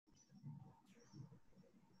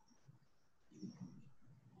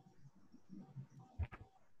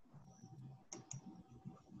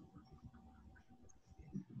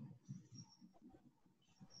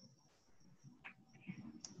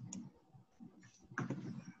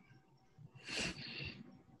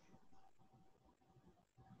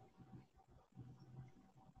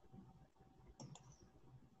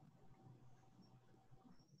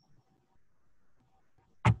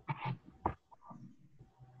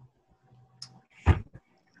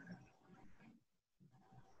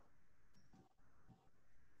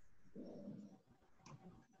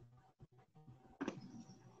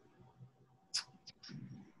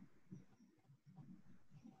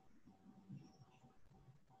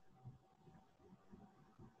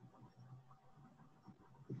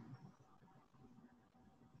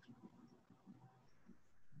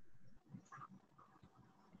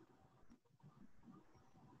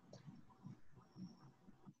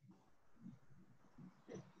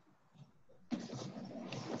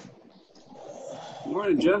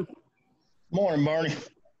Morning, Jim. Morning, Barney.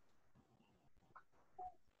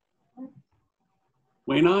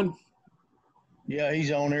 Wayne on? Yeah, he's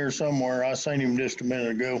on here somewhere. I seen him just a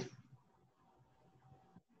minute ago.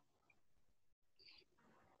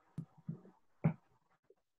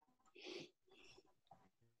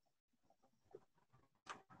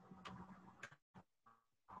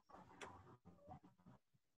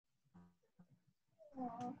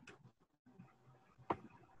 Oh.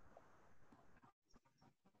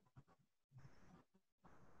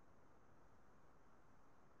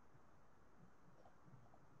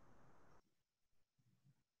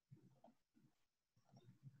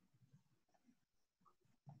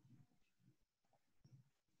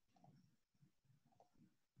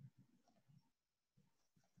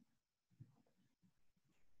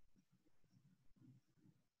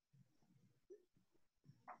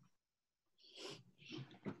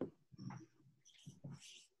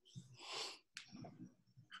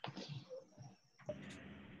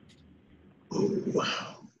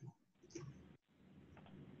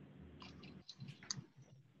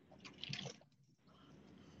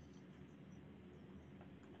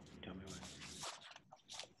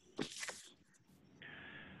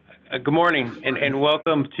 Good morning and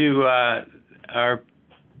welcome to our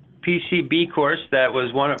PCB course. That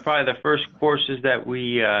was one of probably the first courses that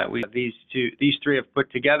these three have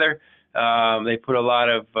put together. They put a lot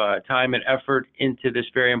of time and effort into this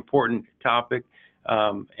very important topic.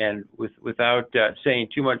 And without saying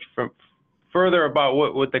too much further about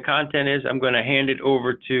what the content is, I'm going to hand it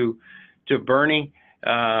over to Bernie,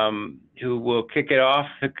 who will kick off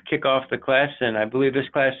the class. And I believe this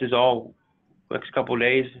class is all next couple of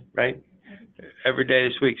days, right? Every day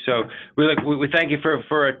this week. So we thank you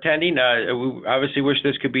for attending. We obviously wish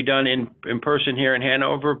this could be done in person here in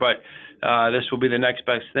Hanover, but this will be the next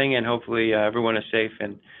best thing, and hopefully everyone is safe.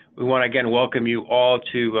 And we want to again welcome you all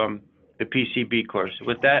to the PCB course.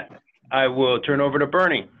 With that, I will turn over to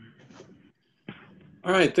Bernie.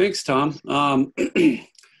 All right, thanks, Tom. I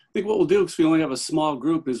think what we'll do, because we only have a small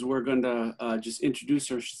group, is we're going to just introduce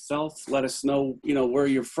yourself, let us know, where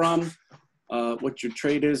you're from, what your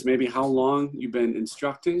trade is, maybe how long you've been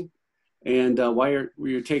instructing, and why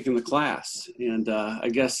you're taking the class. And I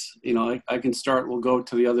guess, I can start. We'll go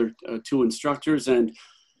to the other two instructors. And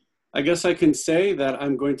I guess I can say that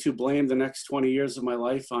I'm going to blame the next 20 years of my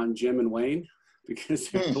life on Jim and Wayne, because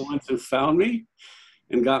they're the ones who found me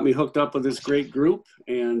and got me hooked up with this great group.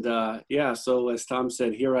 And yeah, so as Tom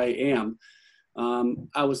said, here I am.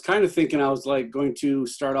 I was kind of thinking I was going to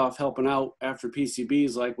start off helping out after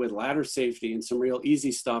PCBs, with ladder safety and some real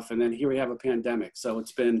easy stuff. And then here we have a pandemic. So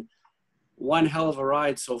it's been one hell of a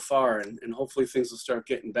ride so far. And hopefully things will start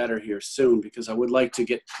getting better here soon, because I would like to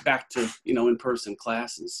get back to, in-person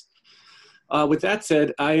classes. With that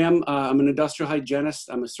said, I'm an industrial hygienist.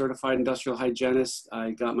 I'm a certified industrial hygienist.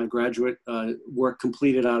 I got my graduate work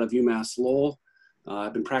completed out of UMass Lowell.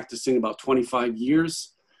 I've been practicing about 25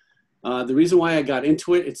 years. The reason why I got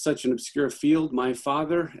into it, it's such an obscure field. My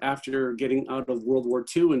father, after getting out of World War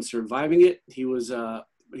II and surviving it, he was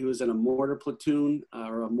in a mortar platoon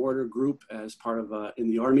or a mortar group as part of in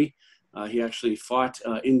the Army. He actually fought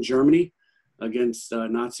in Germany against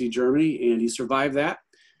Nazi Germany, and he survived that.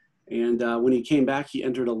 And when he came back, he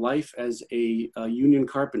entered a life as a union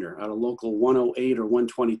carpenter at a local 108 or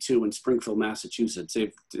 122 in Springfield, Massachusetts.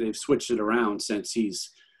 They've switched it around since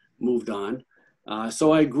he's moved on.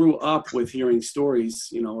 So I grew up with hearing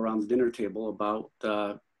stories, around the dinner table about,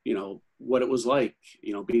 what it was like,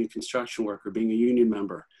 being a construction worker, being a union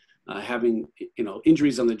member, having,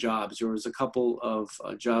 injuries on the jobs. There was a couple of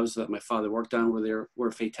jobs that my father worked on where there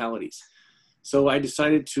were fatalities. So I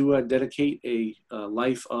decided to dedicate a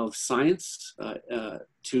life of science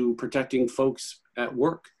to protecting folks at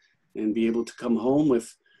work and be able to come home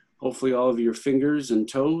with hopefully all of your fingers and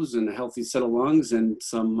toes and a healthy set of lungs and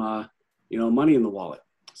some, money in the wallet.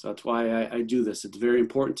 So that's why I do this. It's very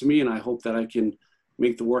important to me, and I hope that I can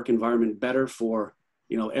make the work environment better for,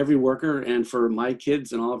 every worker and for my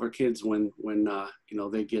kids and all of our kids when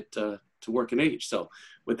they get to working age. So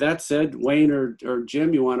with that said, Wayne or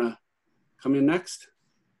Jim, you want to come in next?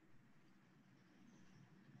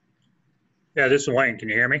 Yeah, this is Wayne. Can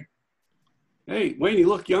you hear me? Hey, Wayne, you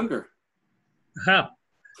look younger. Huh.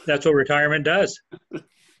 That's what retirement does.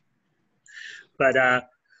 But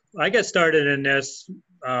I got started in this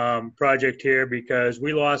project here because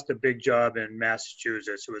we lost a big job in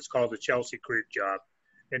Massachusetts. It was called the Chelsea Creek job.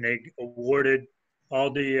 And they awarded all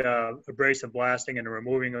the abrasive blasting and the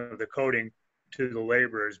removing of the coating to the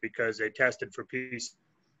laborers because they tested for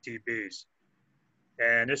PCBs.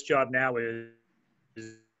 And this job now is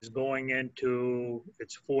going into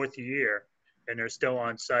its fourth year. and they're still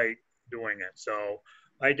on site doing it. So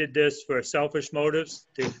I did this for selfish motives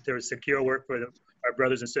to secure work for our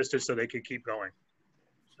brothers and sisters so they could keep going.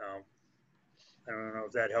 So I don't know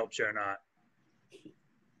if that helps you or not.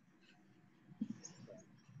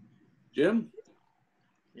 Jim?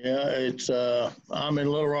 Yeah, I'm in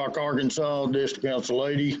Little Rock, Arkansas, District Council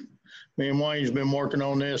 80. Me and Wayne's been working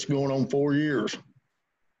on this going on 4 years.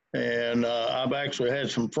 And I've actually had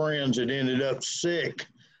some friends that ended up sick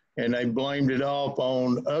and they blamed it off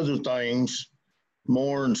on other things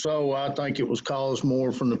more. And so I think it was caused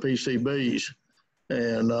more from the PCBs.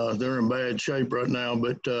 And they're in bad shape right now.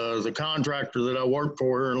 But the contractor that I work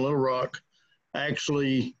for here in Little Rock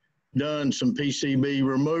actually done some PCB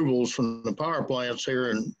removals from the power plants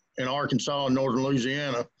here in Arkansas and northern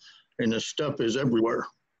Louisiana, and the stuff is everywhere.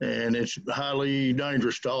 And it's highly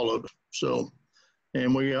dangerous to all of us. So,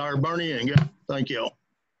 and we hired Bernie and thank y'all.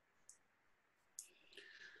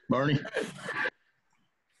 Bernie?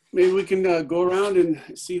 Maybe we can go around and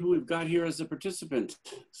see who we've got here as a participant.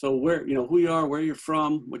 So where, who you are, where you're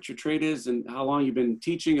from, what your trade is, and how long you've been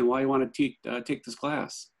teaching and why you want to take this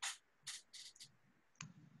class.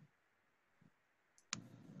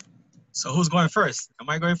 So who's going first? Am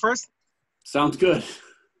I going first? Sounds good.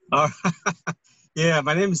 Yeah,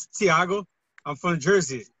 my name is Tiago. I'm from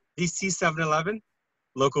Jersey, DC 711,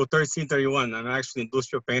 local 1331. I'm actually an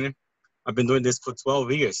industrial painter. I've been doing this for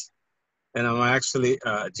 12 years. And I'm actually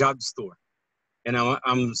a job store. And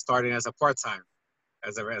I'm starting as a part-time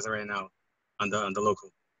as of right now on the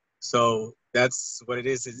local. So that's what it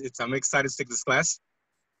is. I'm excited to take this class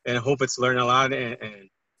and I hope it's learn a lot and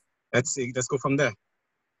let's go from there.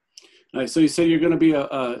 All right, so you say you're going to be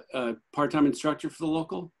a part-time instructor for the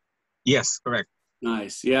local? Yes, correct.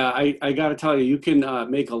 Nice. Yeah, I got to tell you, you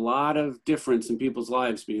can make a lot of difference in people's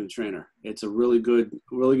lives being a trainer. It's a really good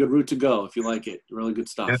route to go if you like it. Really good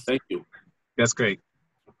stuff. Yes. Thank you. That's great.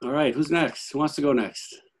 All right, who's next? Who wants to go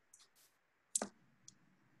next?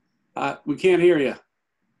 We can't hear you.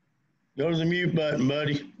 Go to the mute button,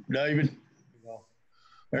 buddy. David.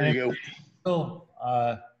 There you go. So,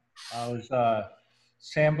 I was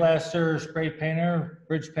sandblaster, spray painter,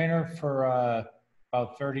 bridge painter for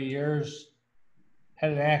about 30 years.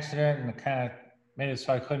 Had an accident and it kind of made it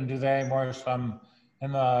so I couldn't do that anymore. So I'm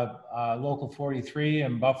in the local 43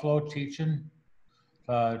 in Buffalo teaching,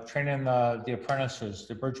 training the apprentices,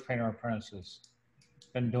 the bridge painter apprentices.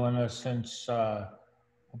 Been doing this since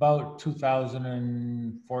about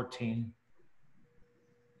 2014.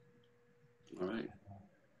 All right.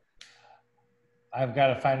 I've got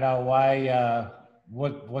to find out why,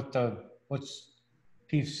 what's all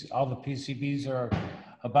the PCBs are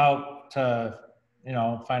about to,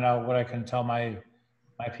 find out what I can tell my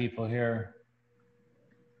people here.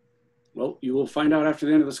 Well, you will find out after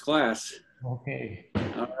the end of this class. Okay.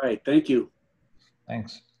 All right. Thank you.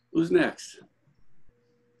 Thanks. Who's next?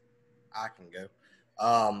 I can go.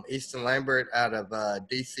 Easton Lambert out of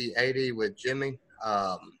DC 80 with Jimmy.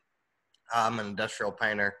 I'm an industrial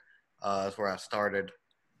painter. That's where I started.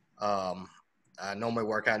 I normally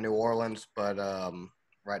work out in New Orleans, but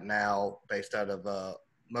right now based out of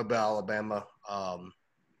Mobile, Alabama. Going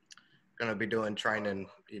to be doing training,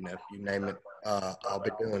 you name it. I'll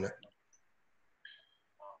be doing it.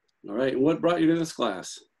 All right. What brought you to this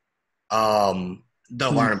class? Don't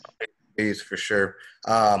learn about these for sure.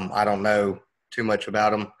 I don't know too much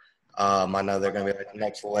about them. I know they're going to be like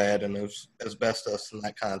next lead and asbestos and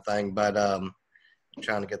that kind of thing, but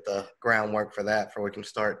trying to get the groundwork for that before we can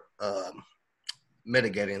start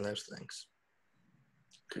mitigating those things.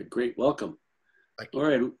 Okay, great. Welcome. Thank you. All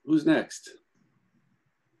right. Who's next?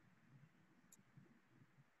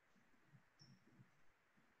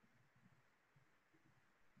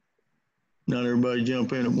 Not everybody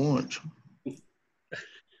jump in at once.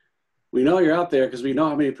 We know you're out there because we know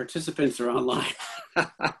how many participants are online.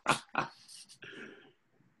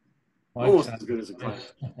 Almost as good as a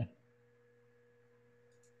class.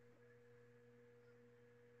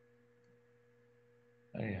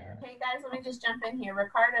 Hey guys, let me just jump in here.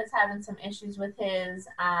 Ricardo's having some issues with his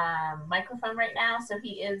microphone right now, so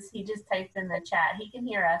he just typed in the chat. He can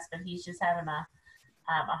hear us, but he's just having a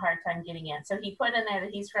hard time getting in. So he put in there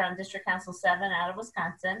that he's from District Council 7 out of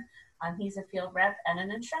Wisconsin. He's a field rep and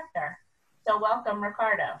an instructor. So welcome,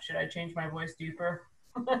 Ricardo. Should I change my voice deeper?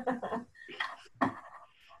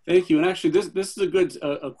 Thank you. And actually, this is a good,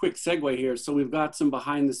 a quick segue here. So we've got some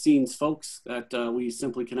behind the scenes folks that we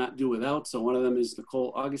simply cannot do without. So one of them is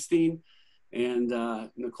Nicole Augustine. And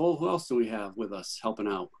Nicole, who else do we have with us helping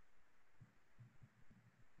out?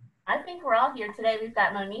 I think we're all here today. We've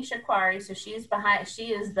got Monisha Quarry. So she is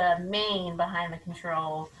the main behind the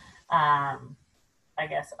control. I I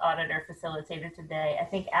guess, auditor facilitator today. I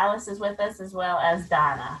think Alice is with us as well as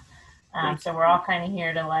Donna. So we're all kind of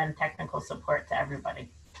here to lend technical support to everybody.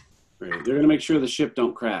 Great. They're going to make sure the ship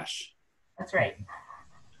don't crash. That's right.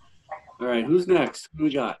 All right, who's next? Who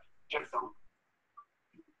we got?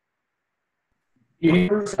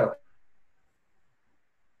 Russo.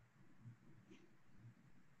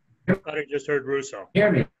 I thought I just heard Russo.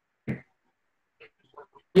 Hear me?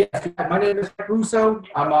 Yes, my name is Russo.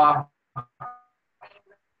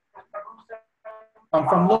 I'm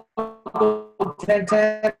from local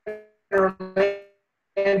 1010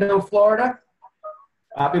 Orlando, Florida.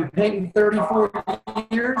 I've been painting 34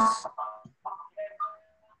 years.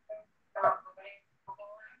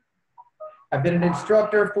 I've been an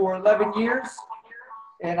instructor for 11 years,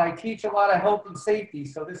 and I teach a lot of health and safety.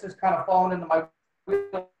 So this has kind of fallen into my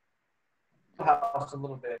wheelhouse a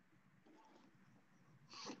little bit.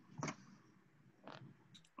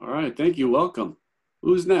 All right, thank you. Welcome.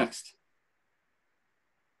 Who's next?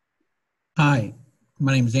 Hi,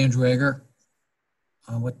 my name is Andrew Egger.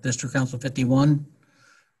 I'm with District Council 51.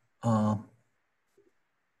 I'm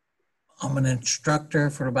an instructor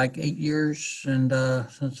for about 8 years and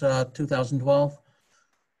since 2012,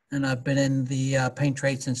 and I've been in the paint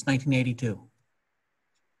trade since 1982.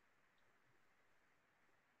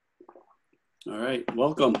 All right,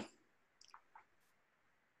 welcome.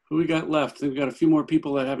 Who we got left? I think we got a few more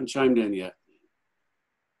people that haven't chimed in yet.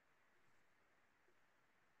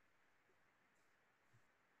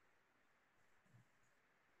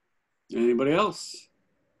 Anybody else?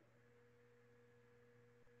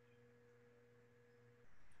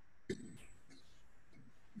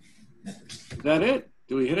 Is that it?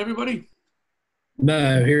 Do we hit everybody?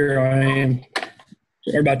 No, here I am.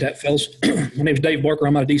 Sorry about that, fellas. My name is Dave Barker.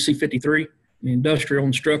 I'm out of DC 53, an industrial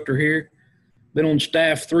instructor here. Been on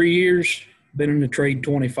staff 3 years, been in the trade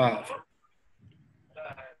 25.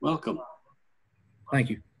 Welcome. Thank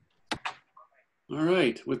you. All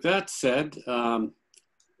right, with that said,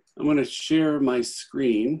 I'm going to share my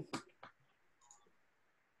screen.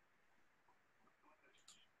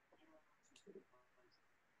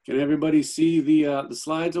 Can everybody see the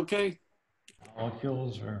slides okay?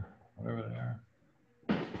 Molecules or whatever they are.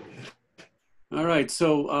 All right,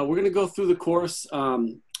 so we're going to go through the course.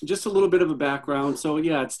 Just a little bit of a background. So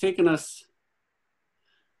yeah, it's taken us,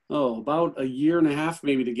 about a year and a half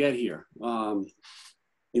maybe to get here.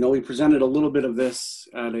 You know, we presented a little bit of this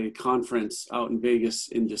at a conference out in Vegas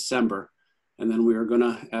in December. And then we were going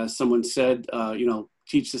to, as someone said, you know,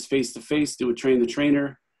 teach this face-to-face, do a train the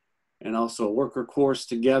trainer, and also a worker course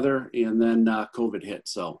together. And then COVID hit.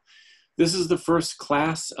 So this is the first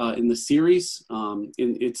class in the series.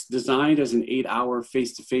 It's designed as an 8-hour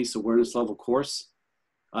face-to-face awareness level course.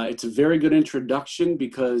 It's a very good introduction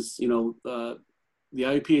because, you know, the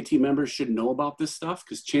IUPAT members should know about this stuff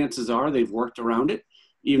because chances are they've worked around it,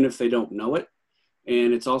 even if they don't know it.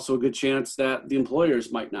 And it's also a good chance that the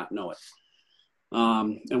employers might not know it.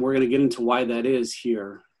 And we're going to get into why that is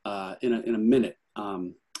here in a minute.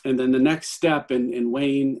 And then the next step, and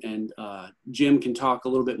Wayne and Jim can talk a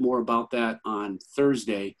little bit more about that on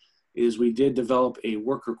Thursday, is we did develop a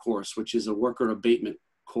worker course, which is a worker abatement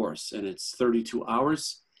course, and it's 32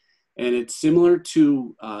 hours. And it's similar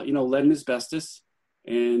to, you know, lead and asbestos,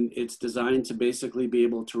 and it's designed to basically be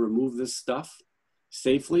able to remove this stuff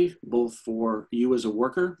safely, both for you as a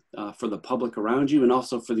worker, for the public around you, and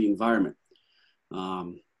also for the environment.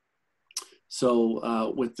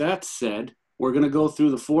 So with that said, we're going to go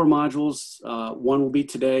through the 4 modules. One will be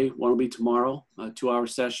today, one will be tomorrow, 2-hour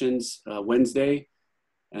sessions, Wednesday,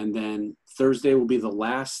 and then Thursday will be the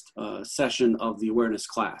last session of the awareness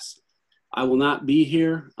class. I will not be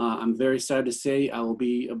here. I'm very sad to say I will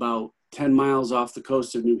be about 10 miles off the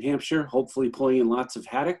coast of New Hampshire, hopefully pulling in lots of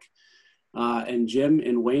haddock. And Jim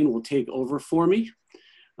and Wayne will take over for me.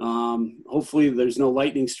 Hopefully there's no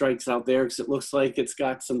lightning strikes out there because it looks like it's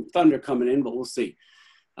got some thunder coming in, but we'll see.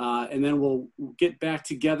 And then we'll get back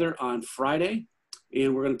together on Friday,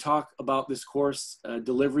 and we're going to talk about this course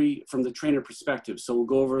delivery from the trainer perspective. So we'll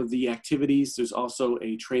go over the activities. There's also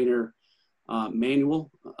a trainer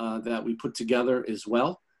manual that we put together as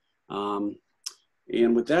well.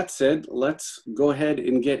 And with that said, let's go ahead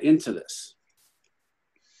and get into this.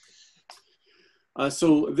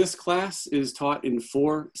 So this class is taught in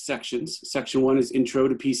 4 sections. Section 1 is Intro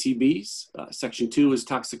to PCBs. Section 2 is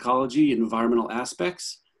Toxicology and Environmental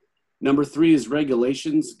Aspects. Number 3 is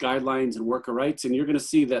Regulations, Guidelines, and Worker Rights. And you're going to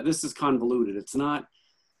see that this is convoluted. It's not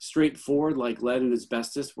straightforward like lead and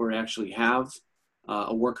asbestos, where we actually have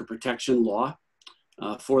a worker protection law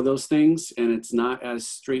for those things. And it's not as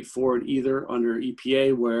straightforward either under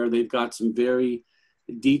EPA, where they've got some very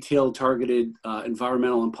detailed targeted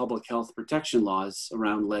environmental and public health protection laws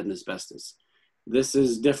around lead and asbestos. This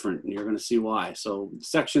is different, and you're going to see why. So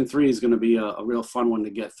section 3 is going to be a real fun one to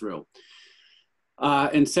get through.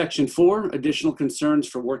 In section 4, additional concerns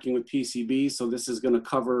for working with PCBs. So this is going to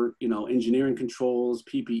cover, you know, engineering controls,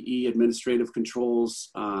 PPE, administrative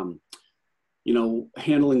controls, you know,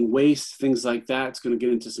 handling waste, things like that. It's going to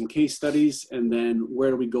get into some case studies, and then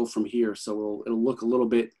where do we go from here? So it'll look a little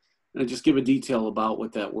bit, and just give a detail about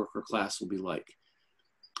what that worker class will be like.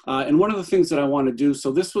 And one of the things that I want to do,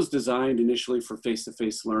 so this was designed initially for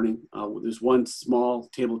face-to-face learning. There's one small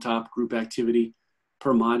tabletop group activity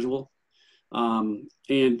per module. And,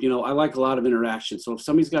 you know, I like a lot of interaction. So if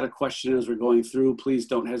somebody's got a question as we're going through, please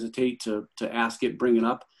don't hesitate to ask it, bring it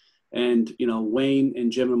up. And, you know, Wayne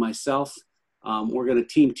and Jim and myself, we're going to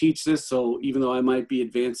team teach this. So even though I might be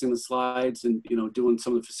advancing the slides and, you know, doing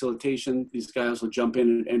some of the facilitation, these guys will jump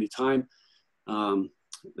in at any time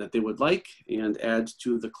that they would like and add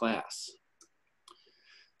to the class.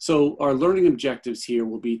 So our learning objectives here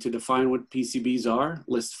will be to define what PCBs are,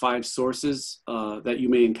 list 5 sources that you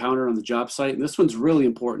may encounter on the job site. And this one's really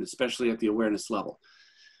important, especially at the awareness level.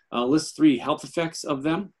 List 3 health effects of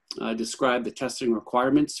them, describe the testing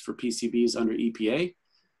requirements for PCBs under EPA,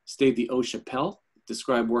 state the OSHA PEL,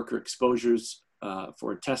 describe worker exposures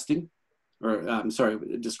for testing, or I'm sorry,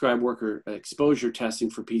 describe worker exposure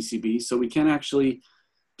testing for PCBs. So we can actually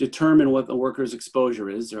determine what the worker's exposure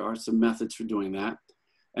is. There are some methods for doing that.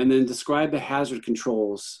 And then describe the hazard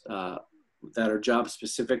controls that are job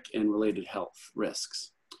specific and related health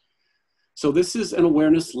risks. So this is an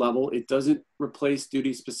awareness level. It doesn't replace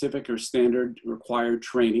duty specific or standard required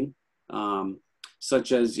training,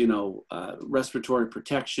 such as, you know, respiratory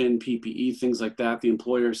protection, PPE, things like that. The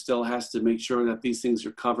employer still has to make sure that these things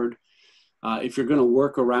are covered. If you're going to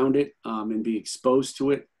work around it and be exposed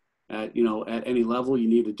to it, you know, at any level, you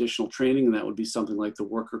need additional training, and that would be something like the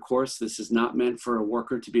worker course. This is not meant for a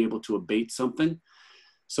worker to be able to abate something.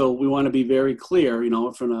 So we want to be very clear, you know,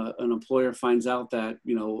 if an employer finds out that,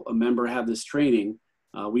 you know, a member have this training,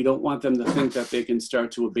 we don't want them to think that they can start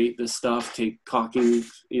to abate this stuff, take caulking,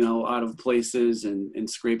 you know, out of places and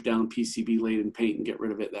scrape down PCB laden paint and get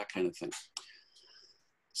rid of it, that kind of thing.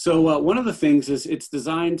 So one of the things is it's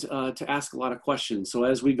designed to ask a lot of questions. So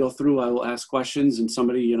as we go through, I will ask questions, and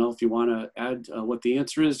somebody, you know, if you want to add what the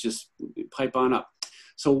answer is, just pipe on up.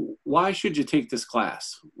 So why should you take this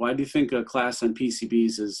class? Why do you think a class on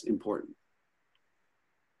PCBs is important?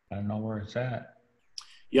 I don't know where it's at.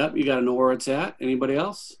 Yep, you got to know where it's at. Anybody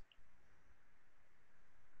else?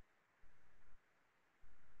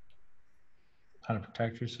 How to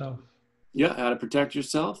protect yourself. Yeah, how to protect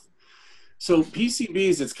yourself. So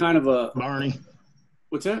PCBs, it's kind of a... Barney.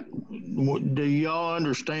 What's that? Do y'all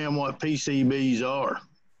understand what PCBs are?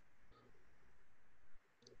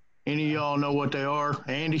 Any of y'all know what they are?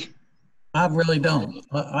 Andy? I really don't.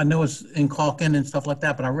 I know it's in caulking and stuff like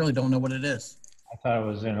that, but I really don't know what it is. I thought it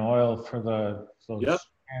was in oil for those Yep.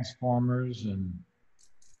 transformers and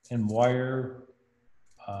in wire.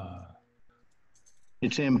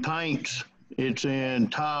 It's in paints. It's in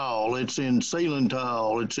tile. It's in ceiling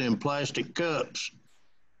tile. It's in plastic cups.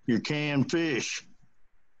 Your canned fish,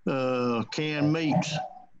 canned meats.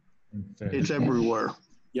 It's everywhere.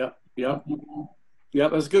 Yep, yep.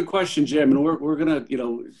 Yep, that's a good question, Jim. And we're gonna, you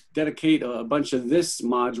know, dedicate a bunch of this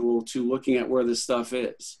module to looking at where this stuff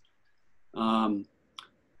is. And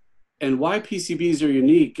why PCBs are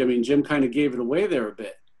unique, I mean, Jim kind of gave it away there a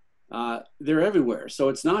bit. They're everywhere. So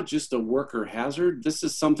it's not just a worker hazard. This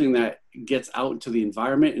is something that gets out into the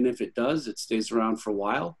environment. And if it does, it stays around for a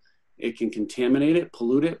while. It can contaminate it,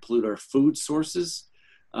 pollute our food sources.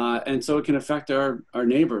 And so it can affect our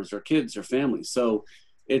neighbors, our kids, our families. So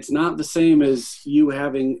it's not the same as you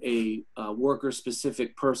having a worker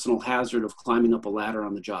specific personal hazard of climbing up a ladder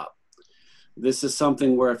on the job. This is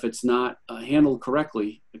something where if it's not handled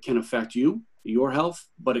correctly, it can affect you, your health,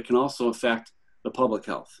 but it can also affect the public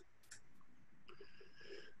health.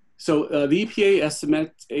 So the EPA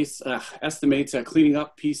estimates that cleaning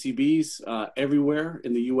up PCBs everywhere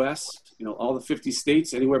in the U.S., you know, all the 50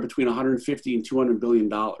 states, anywhere between 150 and $200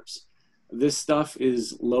 billion. This stuff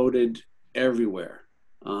is loaded everywhere.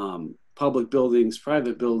 Public buildings,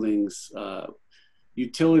 private buildings,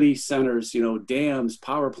 utility centers, you know, dams,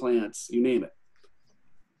 power plants, you name it.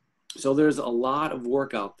 So there's a lot of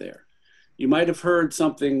work out there. You might have heard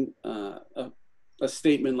something, a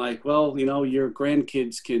statement like, well, you know, your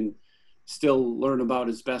grandkids can still learn about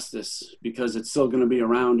asbestos because it's still going to be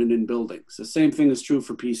around and in buildings. The same thing is true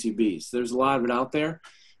for PCBs. There's a lot of it out there,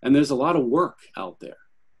 and there's a lot of work out there.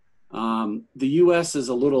 The U.S. is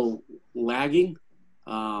a little lagging.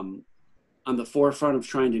 on the forefront of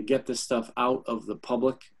trying to get this stuff out of the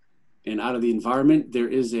public and out of the environment. There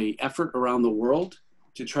is a effort around the world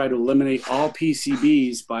to try to eliminate all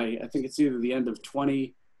PCBs by, I think it's either the end of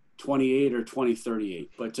 2028 or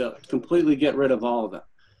 2038, but to completely get rid of all of them.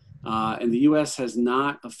 And the U.S. has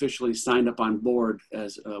not officially signed up on board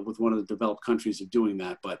as with one of the developed countries of doing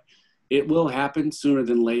that, but it will happen sooner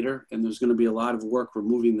than later, and there's going to be a lot of work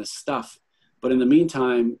removing this stuff. But in the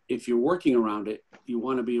meantime, if you're working around it, you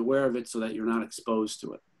want to be aware of it so that you're not exposed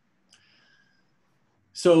to it.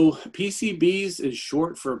 So PCBs is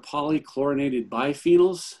short for polychlorinated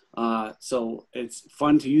biphenyls. So it's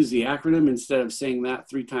fun to use the acronym instead of saying that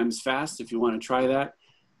 3 times fast. If you want to try that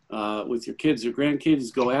with your kids or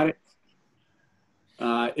grandkids, go at it.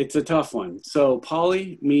 It's a tough one. So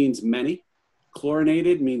poly means many.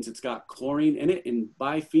 Chlorinated means it's got chlorine in it, and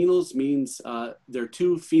biphenyls means they're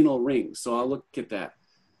 2 phenyl rings. So I'll look at that.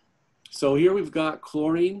 So here we've got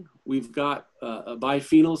chlorine, we've got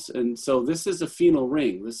biphenyls, and so this is a phenyl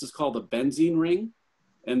ring. This is called a benzene ring,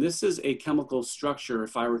 and this is a chemical structure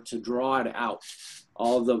if I were to draw it out,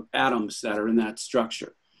 all the atoms that are in that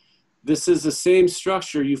structure. This is the same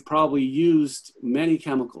structure. You've probably used many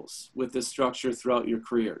chemicals with this structure throughout your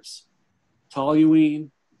careers.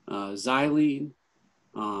 Toluene, xylene,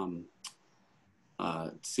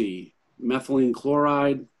 let's see, methylene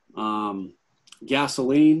chloride,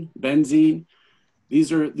 gasoline, benzene.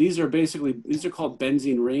 These are called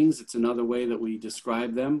benzene rings. It's another way that we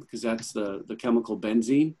describe them because that's the chemical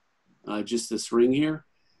benzene, just this ring here.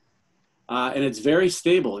 And it's very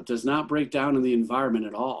stable. It does not break down in the environment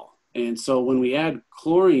at all. And so when we add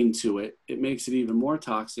chlorine to it, it makes it even more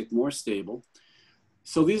toxic, more stable.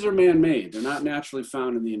 So these are man-made. They're not naturally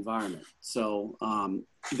found in the environment. So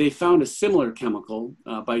they found a similar chemical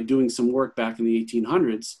by doing some work back in the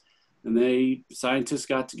 1800s. And scientists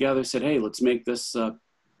got together, said, hey, let's make this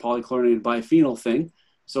polychlorinated biphenyl thing.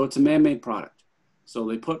 So it's a man-made product. So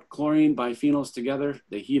they put chlorine, biphenyls together,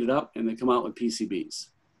 they heat it up, and they come out with PCBs.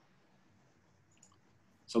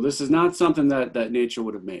 So this is not something that nature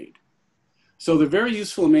would have made. So they're very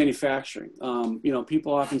useful in manufacturing. You know,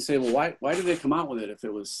 people often say, well, why did they come out with it if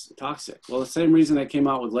it was toxic? Well, the same reason they came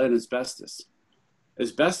out with lead and asbestos.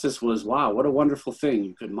 Asbestos was, wow, what a wonderful thing.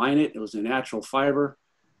 You could mine it. It was a natural fiber.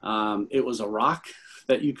 It was a rock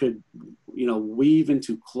that you could, you know, weave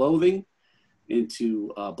into clothing,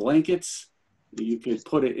 into blankets. You could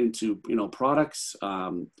put it into, you know, products,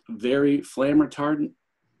 very flame retardant,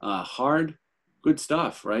 hard, good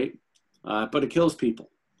stuff, right? But it kills people.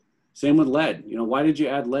 Same with lead. You know, why did you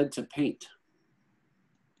add lead to paint?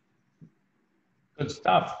 Good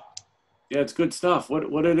stuff. Yeah, it's good stuff.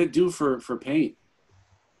 What did it do for paint?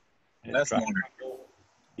 Lasts longer.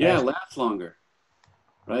 Yeah, lasts longer,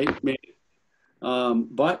 right?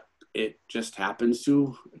 But it just happens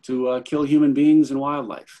to kill human beings and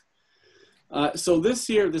wildlife. So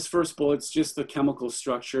this first bullet's just the chemical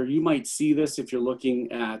structure. You might see this if you're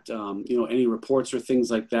looking at you know, any reports or things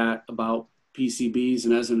like that about PCBs,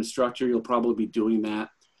 and as an instructor, you'll probably be doing that.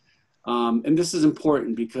 And this is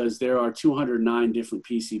important because there are 209 different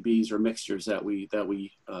PCBs or mixtures that we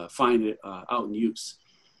find out in use.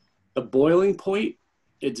 The boiling point,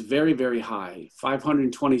 it's very, very high,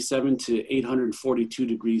 527 to 842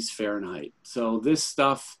 degrees Fahrenheit. So this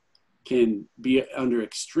stuff can be under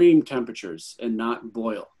extreme temperatures and not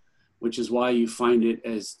boil, which is why you find it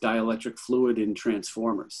as dielectric fluid in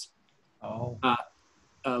transformers. Oh.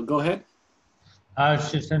 Go ahead.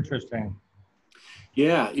 It's just interesting.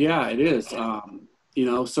 Yeah, it is. You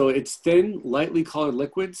know, so it's thin, lightly colored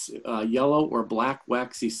liquids, yellow or black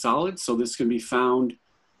waxy solids. So this can be found,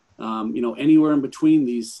 you know, anywhere in between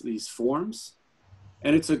these forms.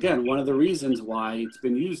 And it's, again, one of the reasons why it's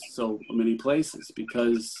been used so many places,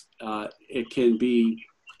 because it can be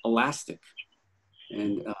elastic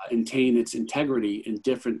and maintain its integrity in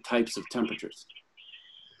different types of temperatures.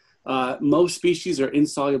 Most species are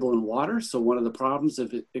insoluble in water. So one of the problems,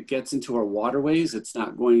 if it gets into our waterways, it's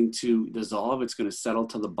not going to dissolve. It's going to settle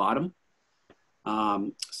to the bottom.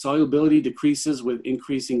 Solubility decreases with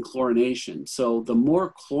increasing chlorination. So the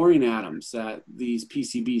more chlorine atoms that these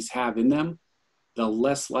PCBs have in them, the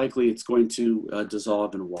less likely it's going to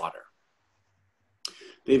dissolve in water.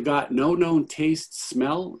 They've got no known taste,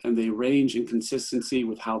 smell, and they range in consistency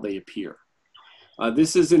with how they appear.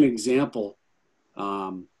 This is an example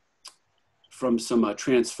from some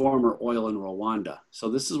transformer oil in Rwanda. So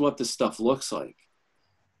this is what this stuff looks like.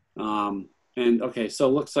 And okay, so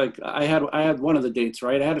it looks like I had one of the dates,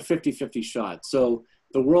 right? I had a 50-50 shot. So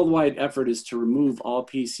the worldwide effort is to remove all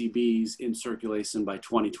PCBs in circulation by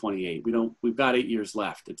 2028. We've got 8 years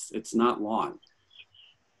left. It's not long.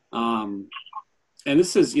 and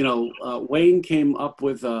this is, Wayne came up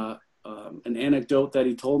with an anecdote that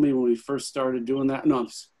he told me when we first started doing that. No,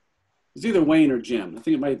 it's either Wayne or Jim. I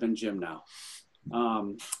think it might have been Jim now.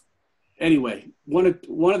 Anyway, one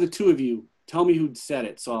of the two of you, tell me who said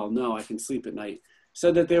it so I'll know I can sleep at night,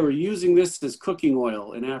 said that they were using this as cooking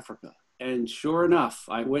oil in Africa. And sure enough,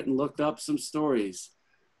 I went and looked up some stories.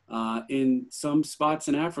 In some spots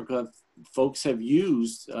in Africa, folks have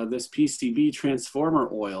used this PCB transformer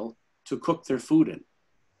oil to cook their food in.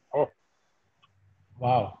 Oh,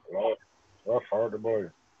 Wow. that's hard to believe.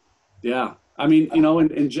 Yeah. I mean,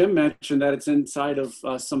 and Jim mentioned that it's inside of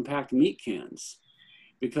some packed meat cans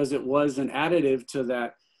because it was an additive to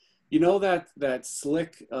that, that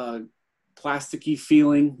slick plasticky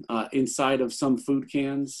feeling inside of some food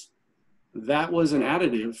cans. That was an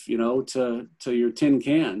additive, to your tin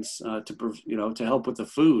cans to help with the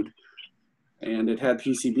food. And it had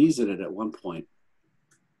PCBs in it at one point.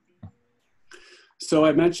 So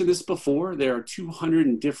I mentioned this before, there are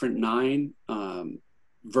 209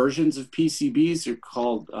 versions of PCBs. They're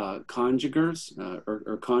called conjugers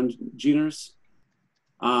or congeners.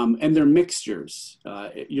 And they're mixtures.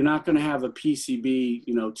 You're not going to have a PCB,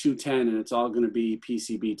 210 and it's all going to be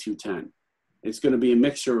PCB 210. It's going to be a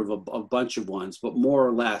mixture of a bunch of ones, but more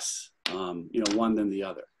or less, one than the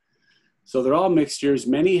other. So they're all mixtures.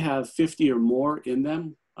 Many have 50 or more in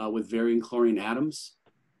them with varying chlorine atoms.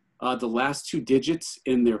 The last two digits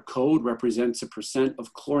in their code represents a %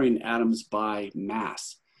 of chlorine atoms by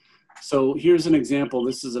mass. So here's an example.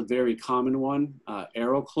 This is a very common one,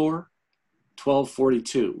 aerochlor,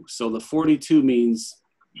 1242. So the 42 means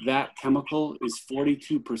that chemical is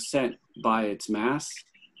 42% by its mass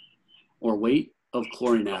or weight of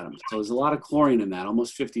chlorine atoms. So there's a lot of chlorine in that,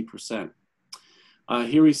 almost 50%.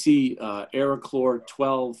 Here we see aerochlor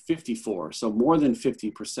 1254. So more than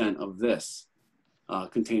 50% of this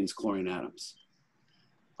contains chlorine atoms.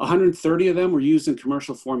 130 of them were used in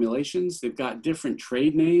commercial formulations. They've got different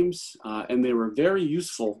trade names, and they were very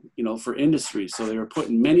useful, for industry. So they were put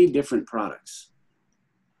in many different products.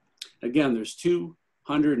 Again, there's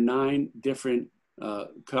 209 different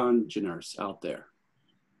congeners out there.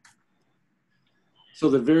 So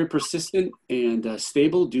they're very persistent and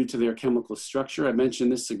stable due to their chemical structure. I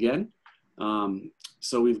mentioned this again.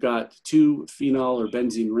 So we've got 2 phenol or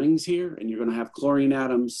benzene rings here, and you're going to have chlorine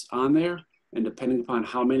atoms on there. And depending upon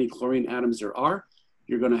how many chlorine atoms there are,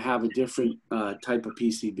 you're going to have a different type of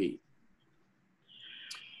PCB.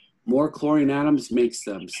 More chlorine atoms makes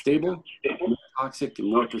them stable, more toxic, and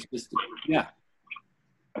more persistent. Yeah.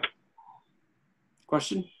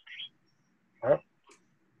 Question?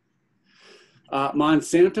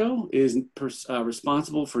 Monsanto is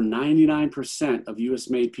responsible for 99% of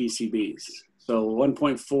US-made PCBs. So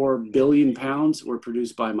 1.4 billion pounds were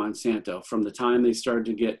produced by Monsanto from the time they started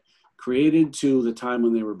to get created to the time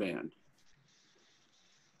when they were banned.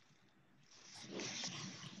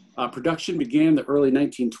 Production began in the early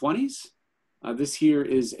 1920s. This here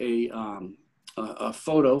is a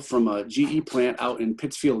photo from a GE plant out in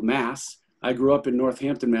Pittsfield, Mass. I grew up in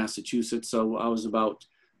Northampton, Massachusetts, so I was about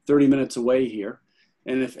 30 minutes away here.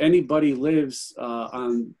 And if anybody lives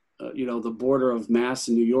on the border of Mass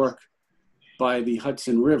and New York by the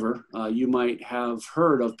Hudson River, you might have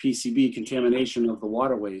heard of PCB contamination of the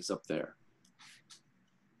waterways up there.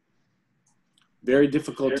 Very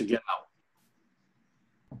difficult to get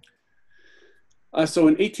out. So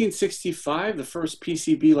in 1865, the first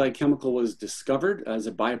PCB-like chemical was discovered as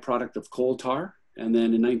a byproduct of coal tar. And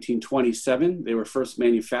then in 1927, they were first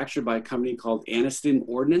manufactured by a company called Anniston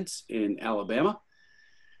Ordnance in Alabama.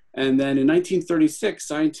 And then in 1936,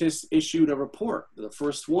 scientists issued a report, the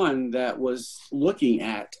first one that was looking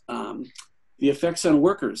at the effects on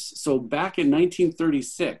workers. So back in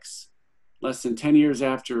 1936, less than 10 years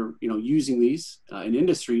after using these in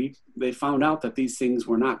industry, they found out that these things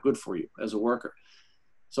were not good for you as a worker.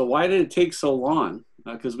 So why did it take so long?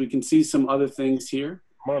 Because we can see some other things here.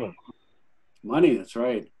 Money. Money, that's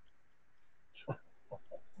right.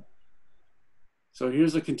 So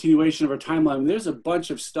here's a continuation of our timeline. There's a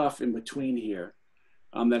bunch of stuff in between here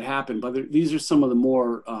that happened, but these are some of the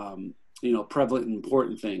more prevalent and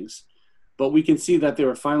important things. But we can see that they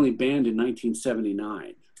were finally banned in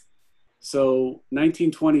 1979. So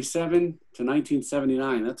 1927 to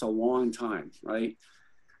 1979, that's a long time, right?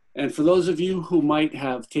 And for those of you who might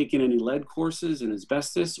have taken any lead courses in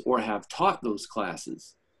asbestos or have taught those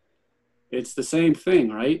classes, it's the same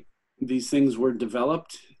thing, right? These things were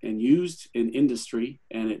developed and used in industry,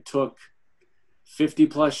 and it took 50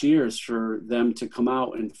 plus years for them to come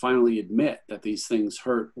out and finally admit that these things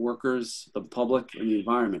hurt workers, the public, and the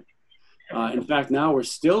environment. In fact, now we're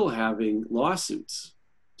still having lawsuits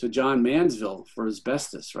to John Mansville for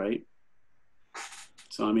asbestos, right?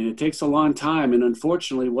 So, I mean, it takes a long time. And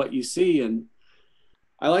unfortunately, what you see, and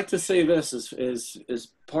I like to say this is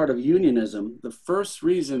part of unionism. The first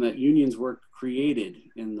reason that unions were created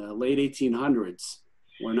in the late 1800s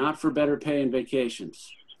were not for better pay and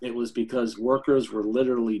vacations. It was because workers were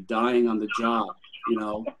literally dying on the job, you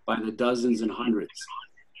know, by the dozens and hundreds.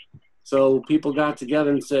 So people got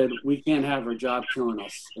together and said, we can't have our job killing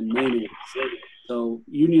us and maiming us. So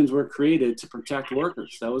unions were created to protect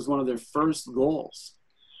workers. That was one of their first goals.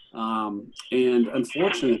 And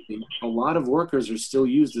unfortunately, a lot of workers are still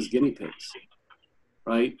used as guinea pigs,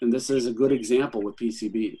 right? And this is a good example with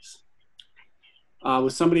PCBs.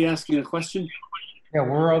 Was somebody asking a question? Yeah,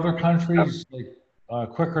 were other countries like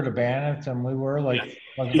quicker to ban it than we were? Like,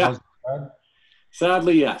 yeah.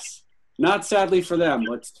 Sadly, yes. Not sadly for them,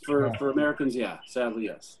 but for Americans, yeah. Sadly,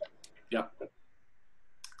 yes. Yep.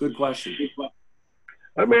 Good question.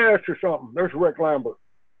 Let me ask you something. There's Rick Lambert.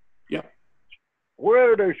 Yep.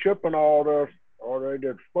 Where are they shipping all this? Are they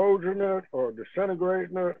disposing it or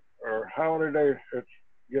disintegrating it? Or how do they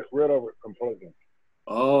get rid of it completely?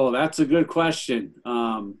 Oh, that's a good question.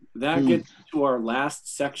 That gets to our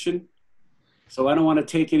last section. So I don't want to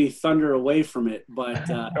take any thunder away from it, but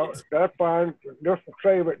that's fine. Just to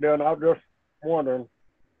save it, then I'm just wondering.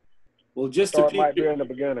 Well, just to keep might be in the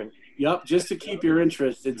beginning. Yep, just to keep your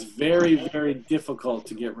interest. It's very, very difficult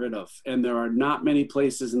to get rid of, and there are not many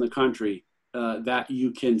places in the country that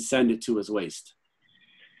you can send it to as waste.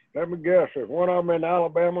 Let me guess. There's one of them in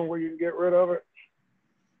Alabama where you can get rid of it.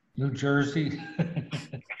 New Jersey.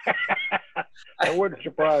 That wouldn't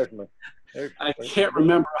surprise me. I can't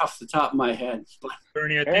remember off the top of my head. But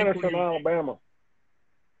Bernie, Anderson, Alabama.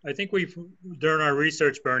 I think during our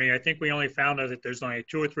research, Bernie, I think we only found out that there's only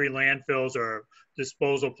 2 or 3 landfills or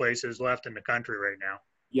disposal places left in the country right now.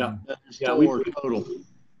 Yeah, total.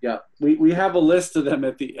 Yeah, we have a list of them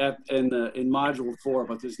in module 4,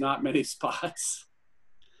 but there's not many spots.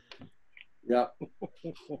 Yep.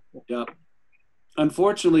 Yep.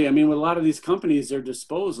 Unfortunately, I mean, with a lot of these companies, their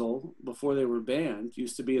disposal before they were banned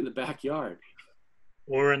used to be in the backyard.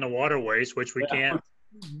 Or in the waterways, which we can't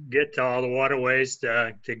get to all the waterways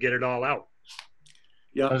to get it all out.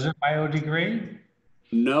 Yeah. Does it biodegrade?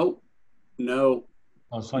 No. No.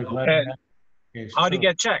 Oh, it's like how do you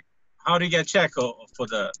get checked? How do you get checked for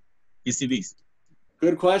the PCBs?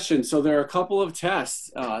 Good question. So there are a couple of tests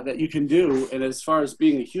that you can do, and as far as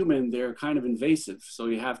being a human, they're kind of invasive. So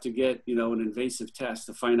you have to get, you know, an invasive test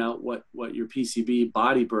to find out what your PCB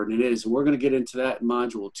body burden is. And we're going to get into that in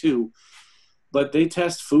module 2. But they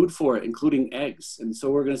test food for it, including eggs. And so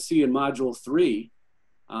we're going to see in module 3,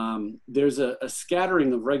 there's a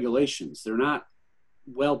scattering of regulations. They're not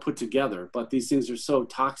well put together, but these things are so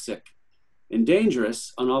toxic and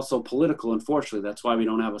dangerous, and also political, unfortunately. That's why we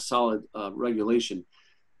don't have a solid regulation.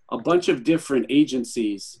 A bunch of different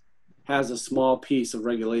agencies has a small piece of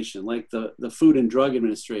regulation, like the Food and Drug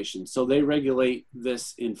Administration. So they regulate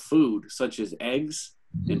this in food, such as eggs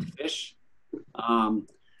and fish.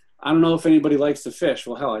 I don't know if anybody likes to fish.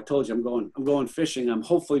 Well, hell, I told you I'm going fishing. I'm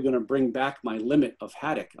hopefully going to bring back my limit of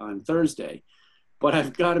haddock on Thursday. But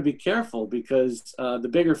I've got to be careful because the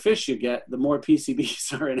bigger fish you get, the more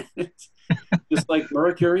PCBs are in it. Just like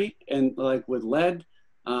mercury and like with lead,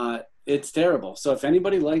 it's terrible. So if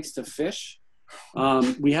anybody likes to fish,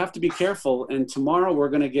 we have to be careful. And tomorrow we're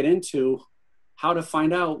going to get into how to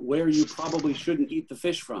find out where you probably shouldn't eat the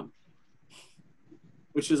fish from,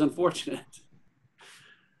 which is unfortunate.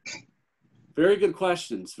 Very good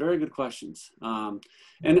questions. Very good questions.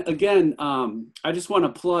 And again, I just want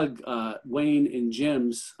to plug Wayne and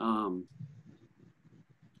Jim's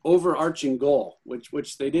overarching goal,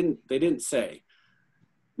 which they didn't say.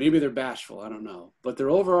 Maybe they're bashful, I don't know. But their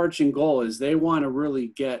overarching goal is they want to really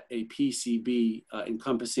get a PCB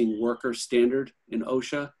encompassing worker standard in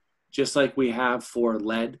OSHA, just like we have for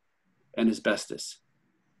lead and asbestos.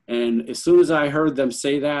 And as soon as I heard them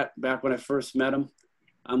say that back when I first met them,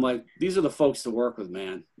 I'm like, these are the folks to work with,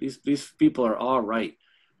 man. These people are all right.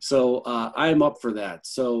 So I'm up for that.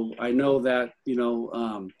 So I know that, you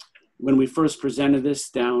know, when we first presented this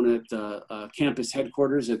down at campus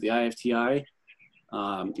headquarters at the IFTI,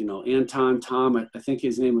 you know, Anton, Tom, I think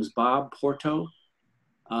his name was Bob Porto,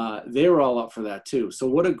 they were all up for that too. So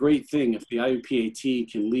what a great thing if the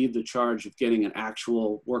IUPAT can lead the charge of getting an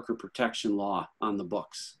actual worker protection law on the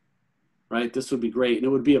books, right? This would be great. And it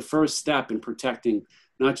would be a first step in protecting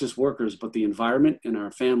not just workers, but the environment and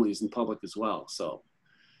our families and public as well. So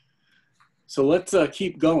let's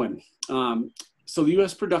keep going. So the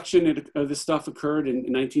U.S. production of this stuff occurred in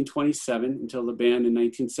 1927 until the ban in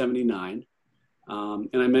 1979.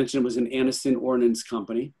 And I mentioned it was an Anniston Ordnance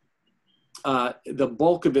Company. The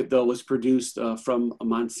bulk of it, though, was produced from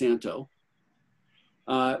Monsanto.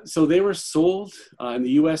 So they were sold in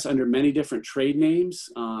the U.S. under many different trade names.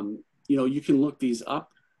 You know, you can look these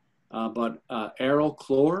up, but Aryl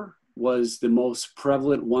Chlor was the most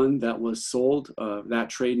prevalent one that was sold, that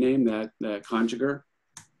trade name, that conjugar.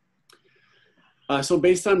 So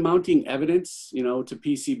based on mounting evidence, you know, to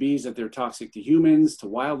PCBs that they're toxic to humans, to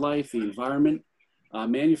wildlife, the environment,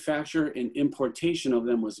 manufacture and importation of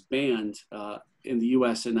them was banned in the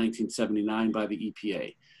US in 1979 by the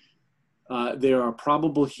EPA. There are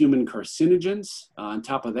probable human carcinogens on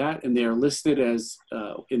top of that, and they are listed as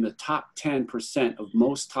in the top 10% of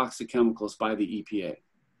most toxic chemicals by the EPA.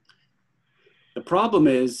 The problem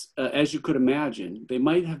is, as you could imagine, they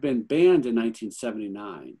might have been banned in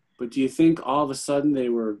 1979, but do you think all of a sudden they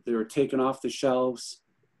were taken off the shelves?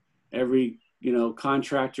 Every, you know,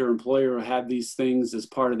 contractor, employer who had these things as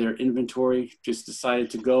part of their inventory just decided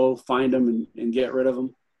to go find them and get rid of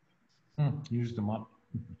them? Used them up.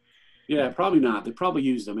 Yeah, probably not. They probably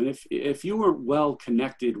used them. And if you weren't well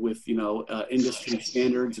connected with, you know, industry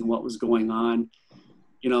standards and what was going on,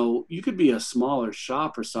 you know, you could be a smaller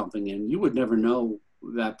shop or something and you would never know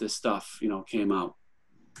that this stuff, you know, came out,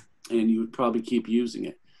 and you would probably keep using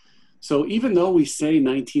it. So even though we say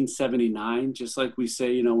 1979, just like we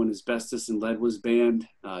say, you know, when asbestos and lead was banned,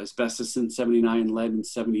 asbestos in 79, lead in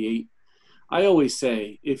 78, I always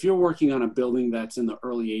say, if you're working on a building that's in the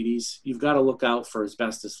early 80s, you've got to look out for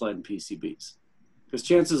asbestos, lead, and PCBs, because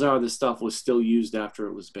chances are this stuff was still used after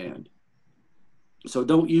it was banned. So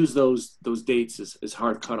don't use those dates as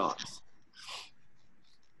hard cutoffs.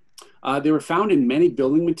 They were found in many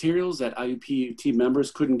building materials that IUPAT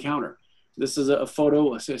members could encounter. This is a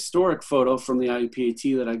photo, a historic photo from the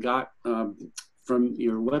IUPAT that I got from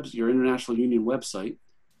your International Union website.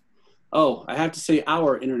 Oh, I have to say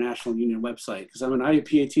our International Union website because I'm an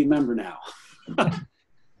IUPAT member now. I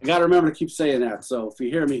got to remember to keep saying that. So if you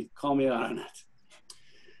hear me, call me out on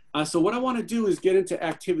it. So what I want to do is get into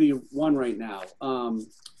activity 1 right now.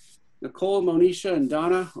 Nicole, Monisha, and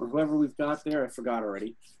Donna, or whoever we've got there, I forgot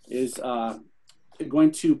already, is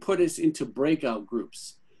going to put us into breakout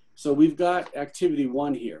groups. So we've got activity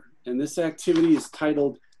 1 here, and this activity is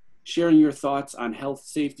titled Sharing Your Thoughts on Health,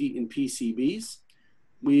 Safety, in PCBs.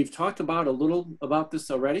 We've talked about a little about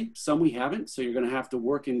this already. Some we haven't, so you're going to have to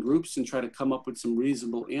work in groups and try to come up with some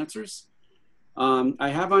reasonable answers. I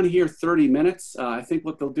have on here 30 minutes. I think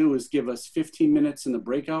what they'll do is give us 15 minutes in the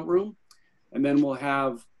breakout room, and then we'll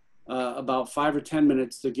have about 5 or 10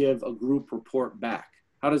 minutes to give a group report back.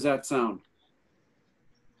 How does that sound?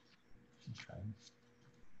 Okay.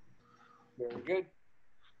 Very good.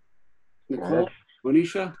 Nicole,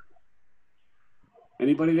 Monisha,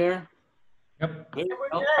 anybody there? Yep.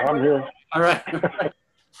 Oh, I'm here. all right.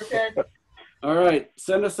 We're good. All right.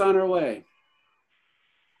 Send us on our way.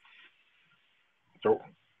 So,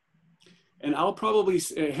 And I'll probably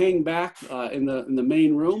hang back in the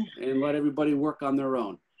main room and let everybody work on their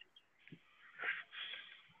own.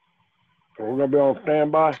 so we're gonna be on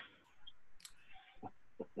standby.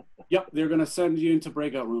 Yep, they're going to send you into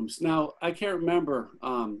breakout rooms. Now, I can't remember.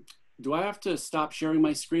 Do I have to stop sharing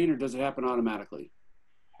my screen, or does it happen automatically?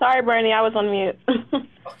 Sorry, Bernie, I was on mute.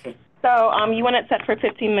 Okay. So you want it set for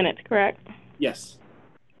 15 minutes, correct? Yes.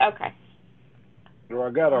 Okay. Do I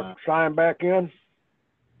gotta sign back in?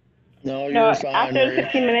 No, No, you're fine. after the Ray.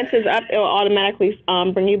 15 minutes is up, it will automatically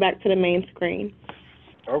bring you back to the main screen.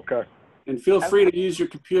 Okay. And feel free to use your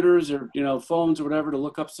computers or, you know, phones or whatever to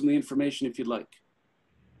look up some of the information if you'd like.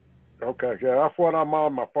 Okay. Yeah, that's what I'm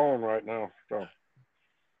on my phone right now. So.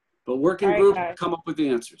 But work in All right, groups guys. to come up with the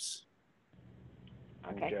answers.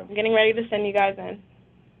 Okay. Okay. I'm getting ready to send you guys in.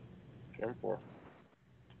 10-4.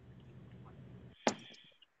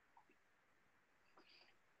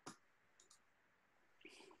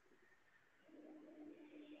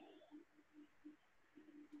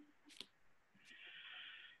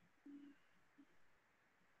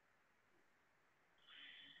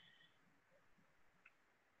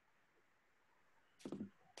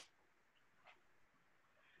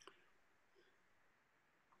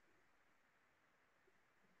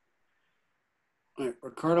 All right,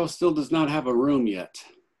 Ricardo still does not have a room yet.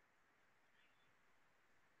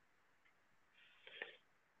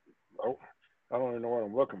 Oh, I don't even know what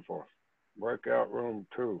I'm looking for. Breakout room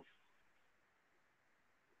 2.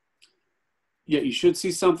 Yeah, you should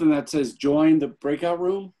see something that says join the breakout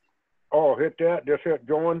room. Oh, hit that. Just hit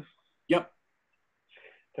join. Yep.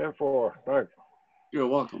 10-4. Thanks. You're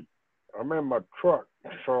welcome. I'm in my truck,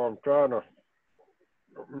 so I'm trying to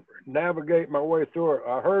navigate my way through it.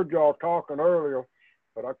 I heard y'all talking earlier,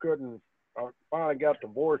 but I couldn't I finally got the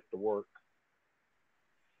voice to work.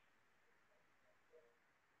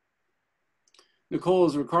 Nicole,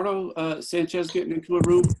 is Ricardo Sanchez getting into a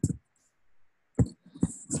room?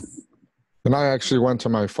 And I actually went to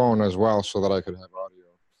my phone as well so that I could have audio.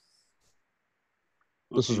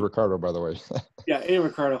 This is Ricardo, by the way. Yeah, hey,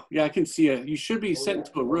 Ricardo. Yeah, I can see you. You should be sent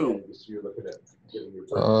into a room. Let me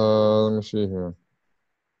see here.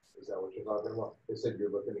 Is that what you're talking about? They said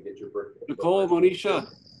you're looking to get your birthday. Nicole, Monisha.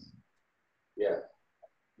 Yeah.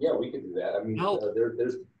 Yeah, we can do that. I mean, help.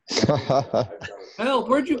 There's Help,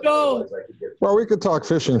 where'd you go? Well, we could talk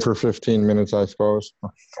fishing for 15 minutes, I suppose.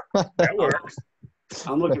 That works.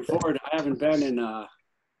 I'm looking forward. I haven't been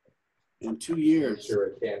in 2 years. Sure,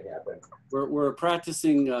 it can happen. We're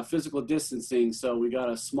practicing physical distancing, so we got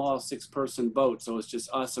a small 6-person boat. So it's just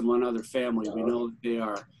us and one other family. We know that they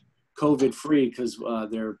are COVID free because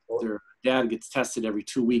their dad gets tested every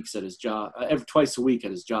 2 weeks at his job, twice a week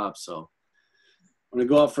at his job. So I'm gonna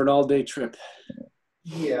go out for an all-day trip.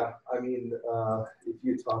 Yeah, I mean, if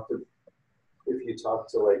you talk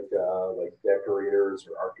to like decorators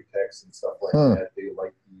or architects and stuff like that, they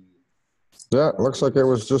like the. Yeah, it looks like it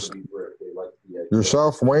was just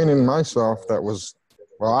yourself, Wayne, and myself. That was,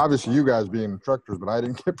 well, obviously you guys being instructors, but I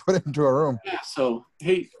didn't get put into a room. Yeah, so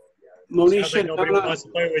hey, Sounds Monisha, like nobody Donna, wants to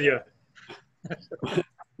play with you.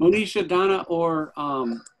 Monisha, Donna, or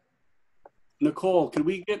Nicole, can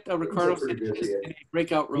we get Ricardo pretty busy. in a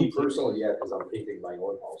breakout room? Me personally, yeah, because I'm painting my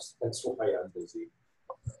own house. That's why I'm busy.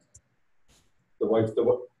 The wife's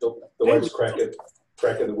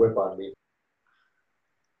cracking the whip on me.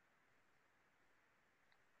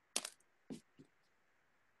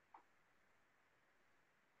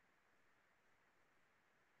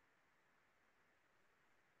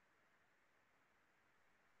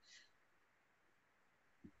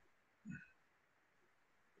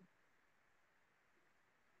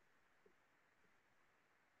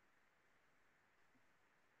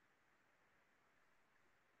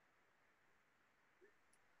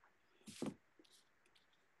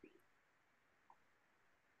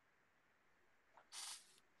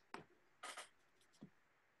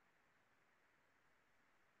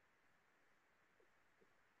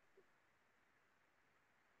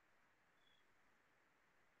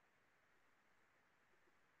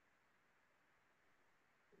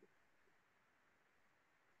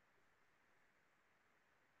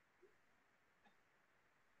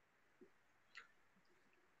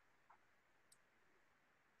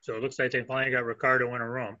 So it looks like they finally got Ricardo in a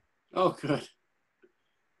room. Oh, good.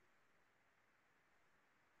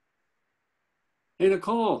 Hey,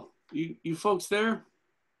 Nicole, you folks there?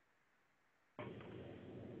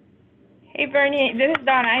 Hey, Bernie, this is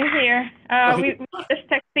Donna. I'm here. We just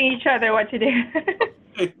texting each other what to do.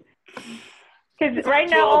 Because right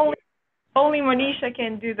now only Monisha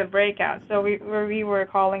can do the breakout, so we were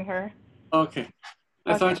calling her. Okay.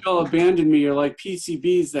 I thought y'all abandoned me. You're like,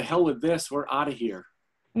 PCBs, the hell with this. We're out of here.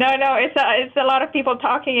 No, it's a lot of people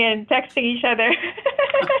talking and texting each other.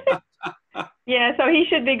 Yeah, so he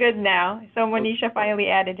should be good now. So Monisha finally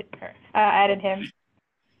added him.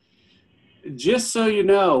 Just so you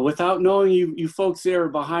know, without knowing you folks there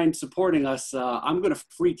behind supporting us, I'm going to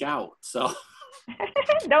freak out. So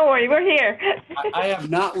don't worry, we're here. I have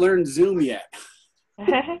not learned Zoom yet.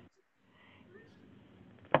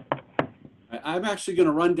 I'm actually going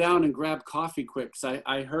to run down and grab coffee quick. So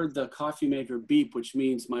I heard the coffee maker beep, which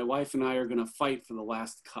means my wife and I are going to fight for the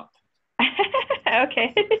last cup.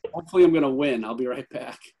 Okay. Hopefully I'm going to win. I'll be right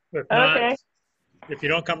back. If not, okay. If you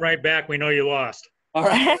don't come right back, we know you lost. All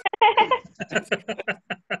right.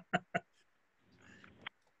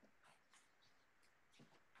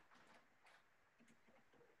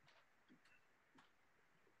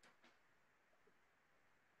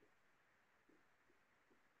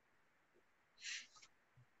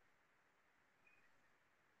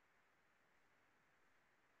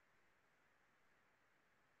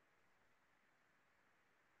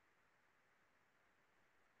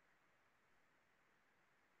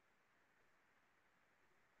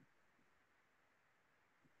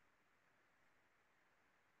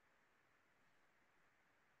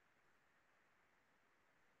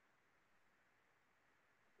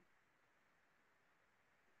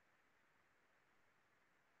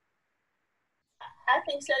 I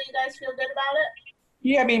think so. You guys feel good about it?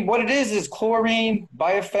 Yeah, I mean, what it is chlorine,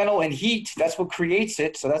 biophenol, and heat. That's what creates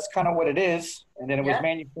it. So that's kind of what it is. And then it was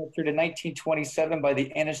manufactured in 1927 by the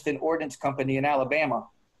Anniston Ordnance Company in Alabama.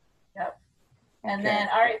 Yep. And then,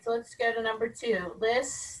 all right, so let's go to number 2.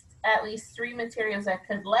 List at least 3 materials that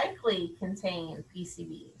could likely contain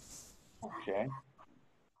PCBs. Okay.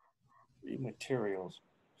 3 materials.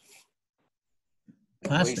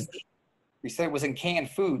 Plastic. You said it was in canned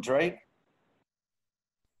foods, right?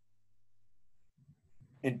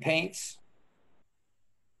 In paints?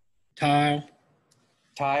 Tile.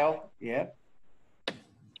 Tile, yeah.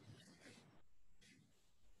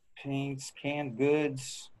 Paints, canned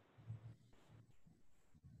goods.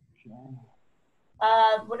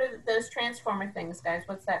 What are those transformer things, guys?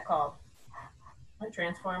 What's that called? A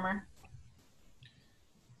transformer?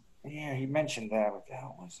 Yeah, he mentioned that. What the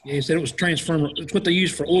hell was that? Yeah, he said it was transformer. It's what they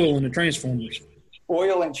use for oil in the transformers.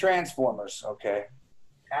 Oil and transformers, okay.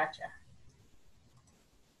 Gotcha.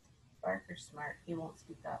 Barker's smart. He won't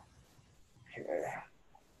speak up. Okay.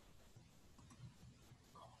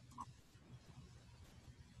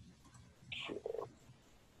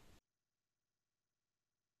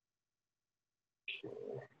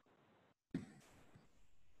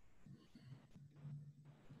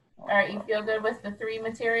 All right, you feel good with the 3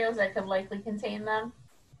 materials that could likely contain them?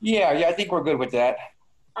 Yeah, I think we're good with that.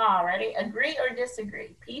 Alrighty, agree or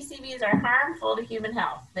disagree? PCBs are harmful to human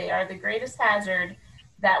health. They are the greatest hazard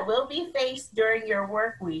that will be faced during your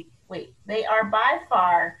work week. Wait, they are by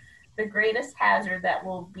far the greatest hazard that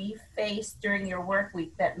will be faced during your work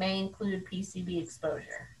week that may include PCB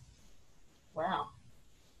exposure. Wow.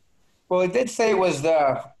 Well, it did say it was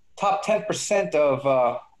the top 10%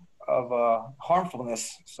 of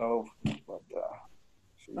harmfulness. So, All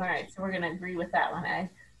right, so we're going to agree with that one, eh?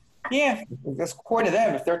 Yeah, that's according to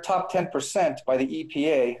them. If they're top 10% by the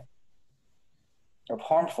EPA of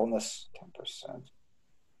harmfulness, 10%.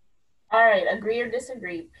 All right, agree or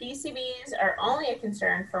disagree? PCBs are only a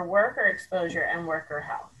concern for worker exposure and worker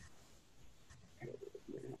health.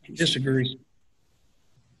 Disagree.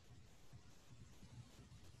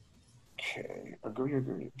 Okay,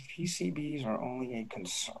 agree. PCBs are only a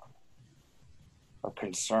concern. A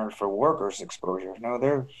concern for workers' exposure.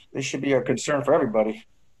 No, they should be a concern for everybody.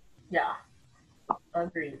 Yeah,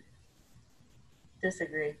 agreed.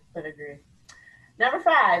 Disagree, but agree. Number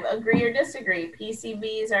 5, agree or disagree?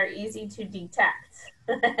 PCBs are easy to detect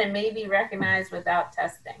and may be recognized without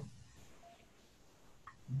testing.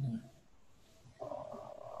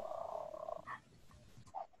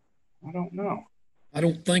 I don't know. I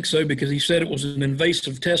don't think so because he said it was an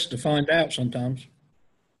invasive test to find out sometimes.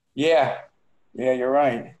 Yeah, you're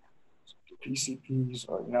right. PCBs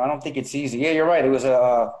are, no, I don't think it's easy. Yeah, you're right. It was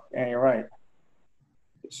a, yeah, you're right.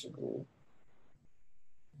 Disagree.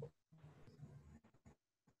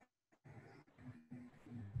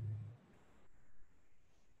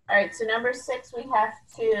 All right, so number 6, we have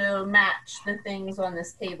to match the things on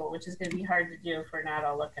this table, which is going to be hard to do if we're not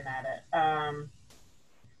all looking at it.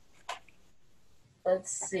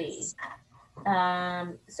 Let's see.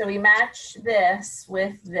 So we match this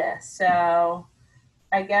with this. So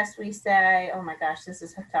I guess we say, oh my gosh, this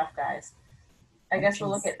is tough, guys. I guess we'll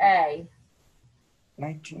look at A.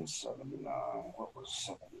 1979. What was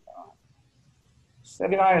 79?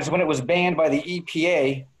 79 is when it was banned by the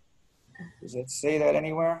EPA. Does it say that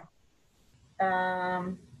anywhere?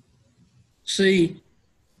 C.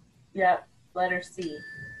 Yep, letter C.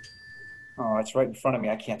 Oh, it's right in front of me.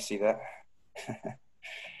 I can't see that.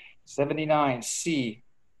 79 C.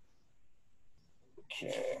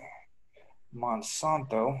 Okay.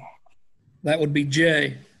 Monsanto. That would be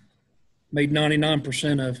J. Made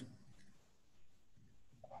 99% of.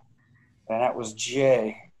 And that was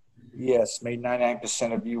J. Yes, made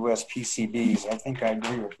 99% of U.S. PCBs. I think I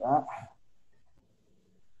agree with that.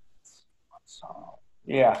 So,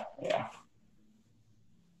 yeah.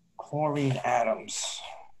 Chlorine atoms.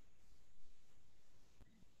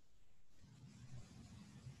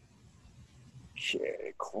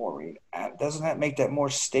 Okay, chlorine. Doesn't that make that more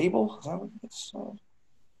stable? Is that what it said?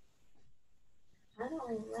 I don't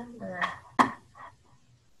remember.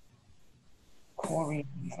 Chlorine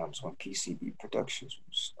atoms when PCB productions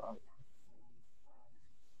started.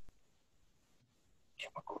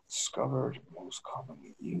 Chemical discovered, most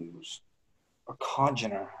commonly used. A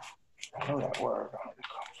congener. I know that word. I don't know where it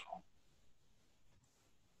comes from.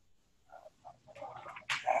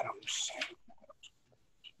 Atoms.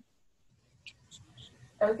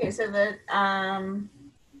 Okay, so the I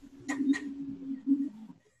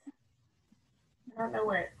don't know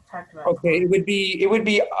where it talked about. Okay, it would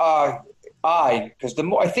be I, because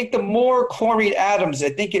I think the more chlorine atoms, I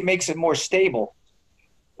think it makes it more stable.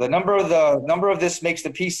 The number of this makes the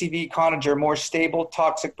PCB conager more stable,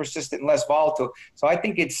 toxic, persistent, and less volatile. So I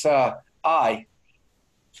think it's I.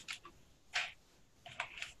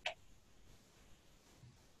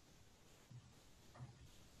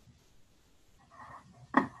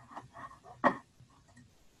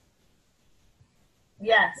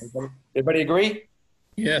 Yes. Everybody agree?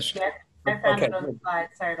 Yes. Yes, I found Okay, it on the good. slide.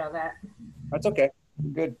 Sorry about that. That's okay.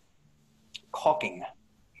 Good. caulking.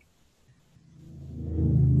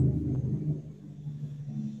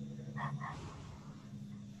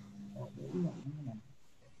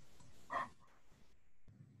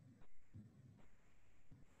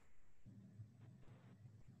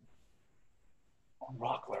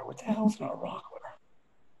 Rockler. What the hell's not a rockler?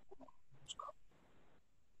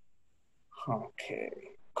 Okay.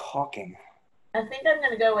 Caulking. I think I'm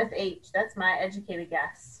going to go with H. That's my educated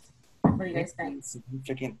guess. What do you guys think?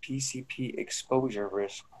 Significant PCP exposure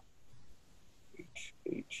risk.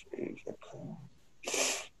 H, okay.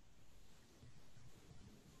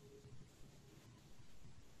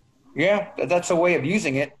 Yeah, that's a way of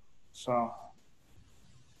using it. So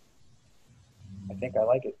I think I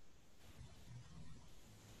like it.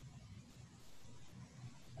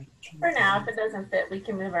 For now, if it doesn't fit, we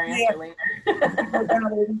can move our answer later.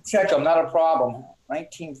 Check them, not a problem.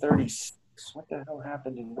 1936. What the hell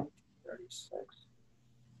happened in 1936?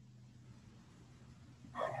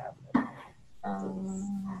 I have it.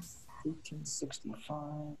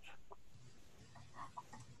 1865.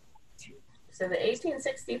 So the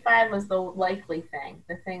 1865 was the likely thing,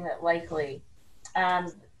 the thing that likely. So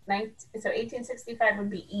 1865 would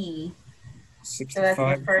be E. 65. So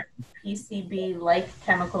that's the first PCB-like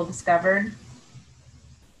chemical discovered.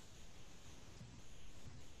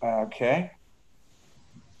 Okay.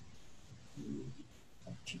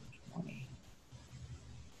 1920.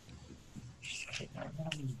 I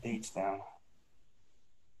have these dates down.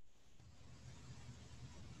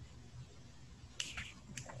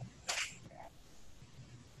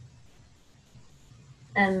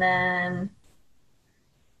 And then,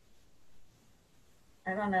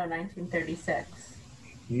 I don't know, 1936.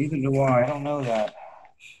 Neither do I. I don't know that.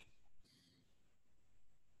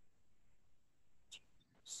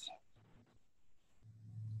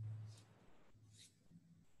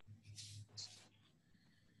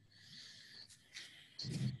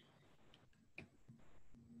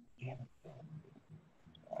 Damn it.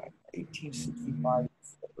 1865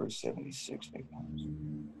 or 76.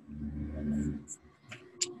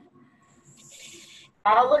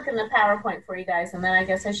 I'll look in the PowerPoint for you guys, and then I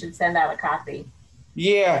guess I should send out a copy.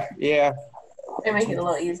 Yeah, yeah. It'll make it a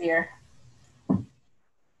little easier.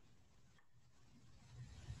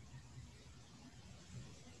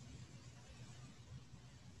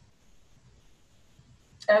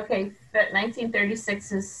 Okay,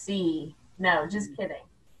 1936 is C. No, just kidding.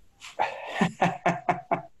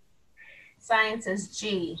 Science is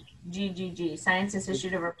G. G. Scientists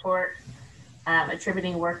issued a report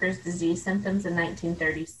attributing workers' disease symptoms in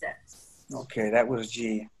 1936. Okay, that was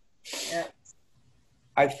G. Yep.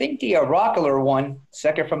 I think the oracular one,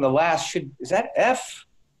 second from the last, is that F?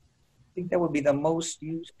 I think that would be the most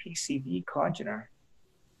used PCB congener.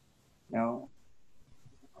 No.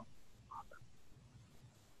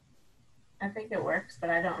 I think it works, but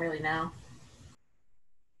I don't really know.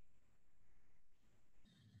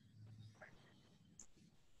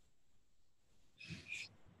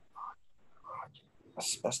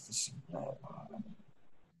 Asbestos.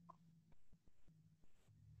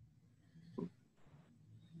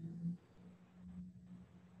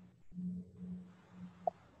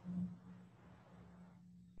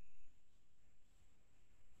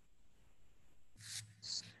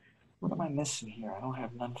 What am I missing here? I don't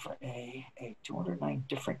have none for A. 209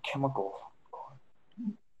 different chemical.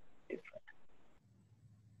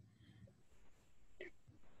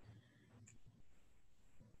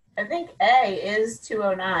 I think A is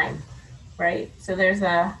 209, right? So there's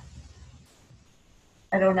I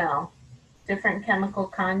don't know, different chemical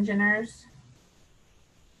congeners.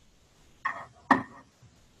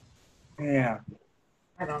 Yeah.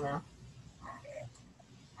 I don't know.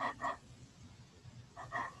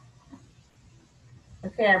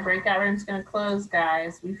 Okay, our breakout room's going to close,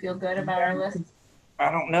 guys. We feel good about our list?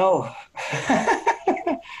 I don't know.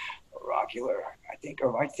 Oracular.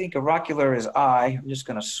 I think oracular is I. I'm just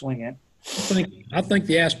going to swing it. I think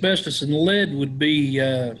the asbestos and lead would be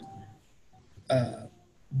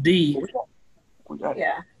D.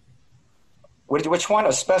 Yeah. Which one?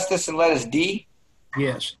 Asbestos and lead is D?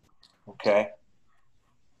 Yes. Okay.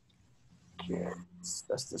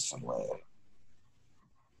 Asbestos and lead.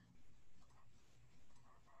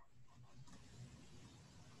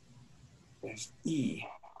 There's E.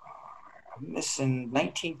 I'm missing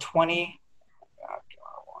 1920.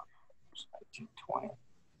 1920.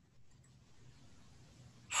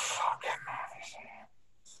 Fuck.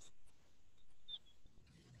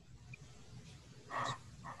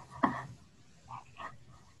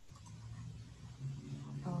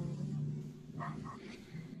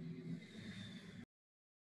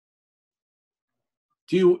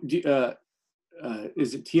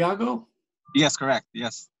 Is it Tiago? Yes, correct.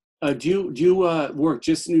 Yes. Do you work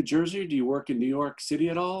just in New Jersey, or do you work in New York City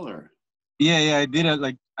at all, or? Yeah. I did it.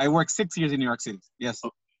 Like I worked 6 years in New York City. Yes.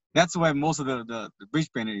 Oh, That's why most of the bridge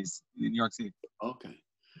painter is in New York City. okay.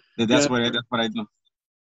 That's Yeah. what I do.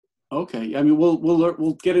 Okay. I mean,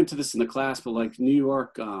 we'll get into this in the class, but like New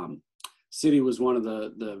York City was one of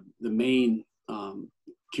the main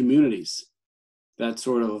communities that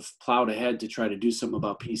sort of plowed ahead to try to do something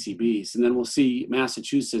about PCBs. And then we'll see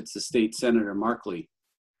Massachusetts, the state senator Markley,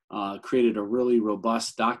 created a really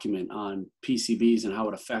robust document on PCBs and how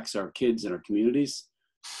it affects our kids and our communities.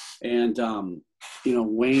 And,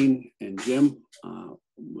 Wayne and Jim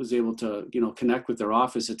was able to, connect with their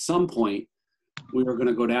office. At some point, we were going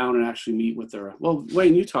to go down and actually meet with their, well,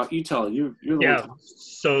 Wayne, you tell, you're the Yeah, one.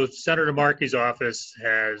 so Senator Markey's office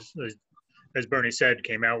has, as Bernie said,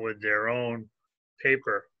 came out with their own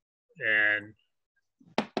paper, and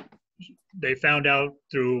they found out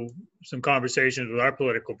through some conversations with our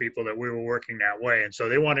political people that we were working that way. And so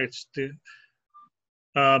they wanted to,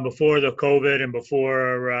 before the COVID and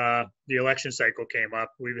before the election cycle came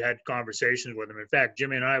up, we've had conversations with them. In fact,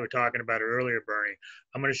 Jimmy and I were talking about it earlier, Bernie.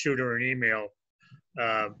 I'm going to shoot her an email.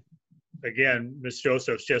 Again, Ms.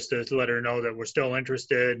 Josephs, just to let her know that we're still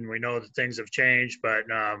interested and we know that things have changed, but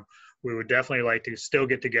we would definitely like to still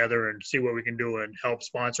get together and see what we can do and help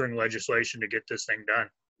sponsoring legislation to get this thing done.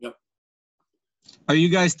 Yep. Are you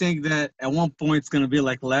guys think that at one point it's gonna be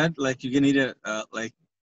like lead, like you're gonna need a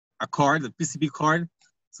card, a PCB card,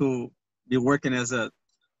 to be working as a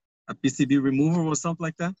PCB remover or something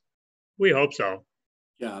like that? We hope so.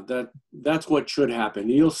 Yeah, that's what should happen.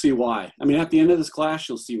 You'll see why. I mean, at the end of this class,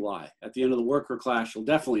 you'll see why. At the end of the worker class, you'll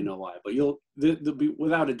definitely know why. But there'll be,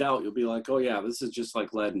 without a doubt, you'll be like, oh yeah, this is just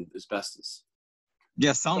like lead and asbestos.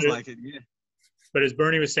 Yeah, sounds like it. Yeah. But as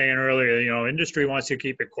Bernie was saying earlier, industry wants to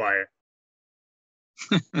keep it quiet.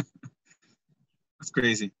 That's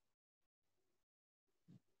crazy.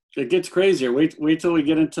 It gets crazier. Wait till we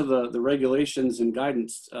get into the regulations and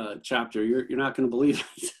guidance chapter. You're not going to believe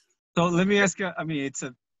it. So let me ask you, I mean, it's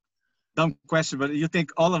a dumb question, but you think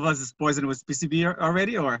all of us is poisoned with PCB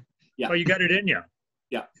already, or? Yeah. Oh, you got it in you.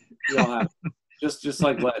 Yeah, we all have it. just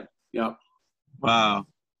like lead. Yeah. Wow.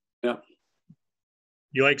 Yep.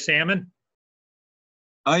 You like salmon?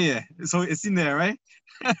 Oh yeah, so it's in there, right?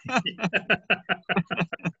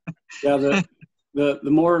 Yeah, the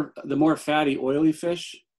more fatty, oily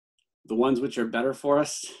fish, the ones which are better for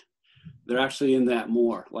us, they're actually in that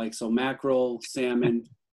more. Like so, mackerel, salmon.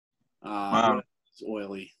 Wow. It's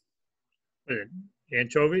oily.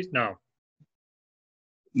 Anchovies? No.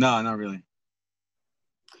 No, not really.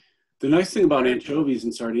 The nice thing about anchovies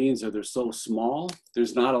and sardines are they're so small.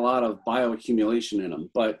 There's not a lot of bioaccumulation in them.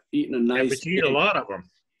 But eating a nice. Yeah, but you eat a lot of them.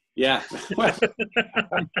 Yeah. I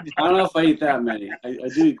don't know if I eat that many. I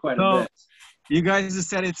do eat quite a bit. You guys just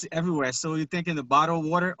said it's everywhere. So you think in the bottled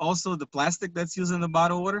water, also the plastic that's used in the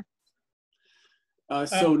bottled water?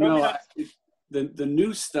 No, the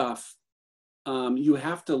new stuff, you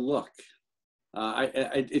have to look.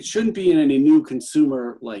 It shouldn't be in any new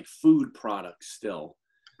consumer like food products still.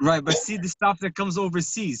 Right, but see the stuff that comes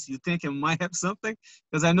overseas, you think it might have something?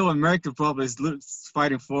 Because I know America probably is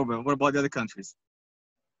fighting for, but what about the other countries?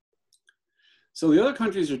 So the other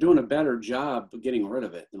countries are doing a better job of getting rid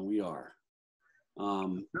of it than we are.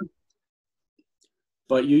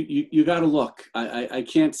 But you got to look. I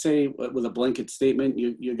can't say with a blanket statement.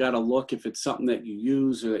 You got to look if it's something that you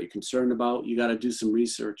use or that you're concerned about. You got to do some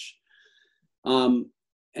research. And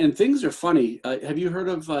things are funny. Have you heard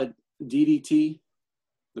of DDT,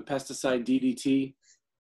 the pesticide DDT?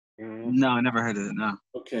 No, I never heard of it. No.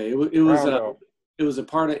 Okay, it was a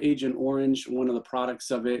part of Agent Orange. One of the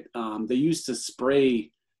products of it. They used to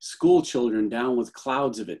spray school children down with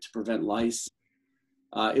clouds of it to prevent lice.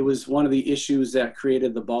 It was one of the issues that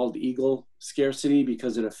created the bald eagle scarcity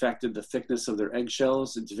because it affected the thickness of their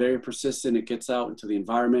eggshells. It's very persistent. It gets out into the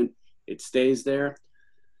environment. It stays there.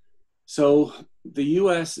 So the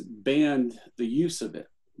U.S. banned the use of it,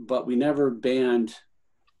 but we never banned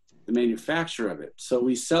the manufacture of it. So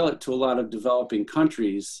we sell it to a lot of developing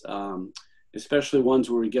countries, especially ones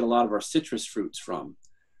where we get a lot of our citrus fruits from,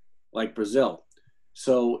 like Brazil.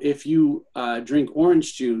 So if you drink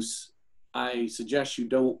orange juice, I suggest you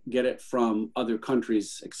don't get it from other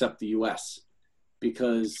countries except the US,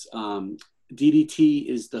 because DDT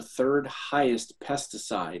is the third highest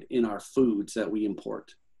pesticide in our foods that we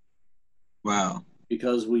import. Wow.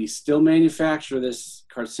 Because we still manufacture this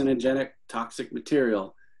carcinogenic, toxic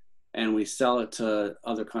material, and we sell it to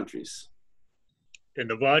other countries. And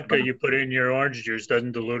the vodka you put in your orange juice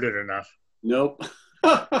doesn't dilute it enough. Nope.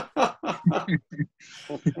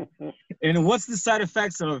 And what's the side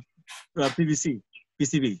effects of PVC,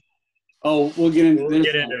 PCB. Oh, we'll get into We'll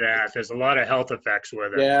get into that. There's a lot of health effects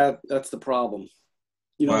with it. Yeah, that's the problem.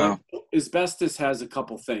 You know, Wow. like asbestos has a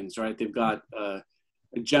couple things, right? They've got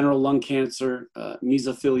general lung cancer,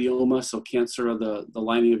 mesothelioma, so cancer of the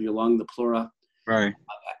lining of your lung, the pleura. Right.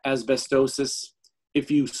 Asbestosis.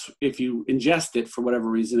 If you ingest it for whatever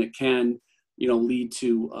reason, it can, you know, lead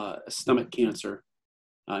to stomach cancer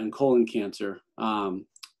and colon cancer.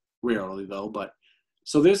 Rarely though, but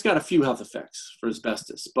so there's got a few health effects for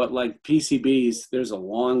asbestos, but like PCBs, there's a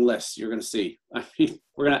long list you're going to see. I mean,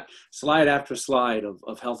 we're going to slide after slide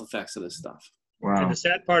of health effects of this stuff. Wow. And the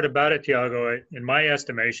sad part about it, Tiago, in my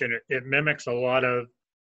estimation, it mimics a lot of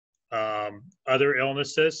other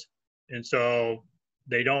illnesses. And so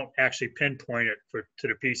they don't actually pinpoint it to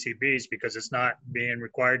the PCBs because it's not being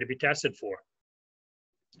required to be tested for.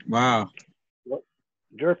 Wow.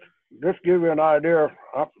 Just give you an idea.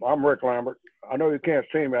 I'm Rick Lambert. I know you can't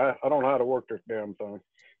see me. I don't know how to work this damn thing.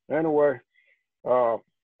 Anyway, I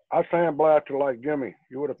sandblasted like Jimmy.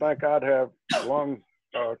 You would have think I'd have lung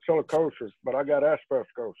silicosis, but I got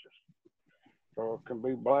asbestosis. So it can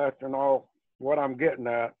be blasting all. What I'm getting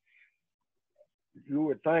at, you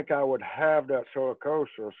would think I would have that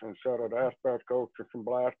silicosis instead of the asbestosis from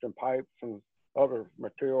blasting pipes and other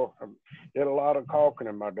material. I did a lot of caulking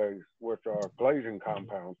in my days with glazing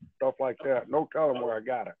compounds, stuff like that. No telling where I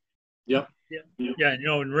got it. Yep. Yeah, you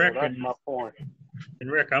know, and Rick, so that's my point.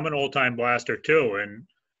 And Rick, I'm an old-time blaster too, and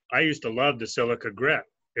I used to love the silica grip.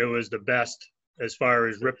 It was the best as far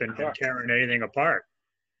as ripping and tearing anything apart.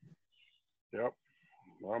 Yep,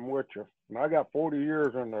 I'm with you. And I got 40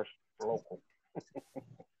 years in this local.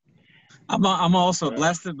 I'm also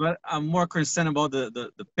blasted, but I'm more concerned about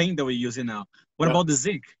the paint that we're using now. What about the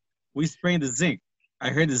zinc? We spraying the zinc. I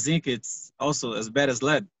heard the zinc, it's also as bad as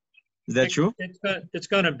lead. Is that true? It's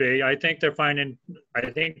going to be. I think they're finding, I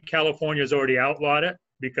think California's already outlawed it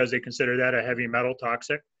because they consider that a heavy metal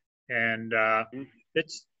toxic. And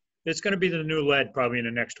it's going to be the new lead probably in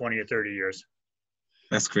the next 20 or 30 years.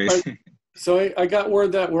 That's crazy. So I got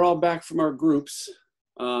word that we're all back from our groups.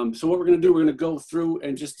 So what we're going to do, we're going to go through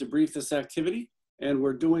and just debrief this activity, and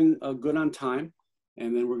we're doing good on time.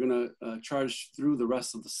 And then we're going to charge through the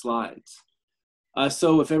rest of the slides.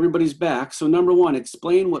 So if everybody's back, so number one,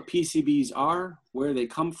 explain what PCBs are, where they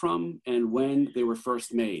come from, and when they were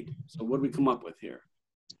first made. So what did we come up with here?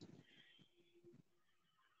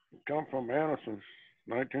 Come from Anderson,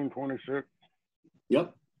 1926.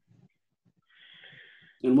 Yep.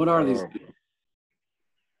 And what are these?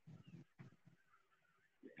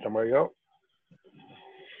 Somebody else?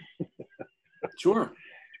 Sure.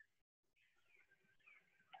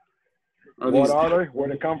 What are they? Where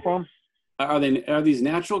they come from? Are these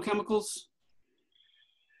natural chemicals?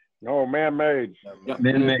 No, man-made. Yep.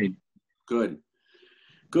 Man-made. Good.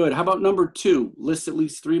 Good. How about number two? List at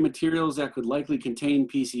least 3 materials that could likely contain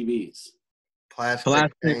PCBs. Plastic.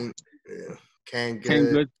 Canned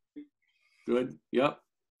good. Good. Yep.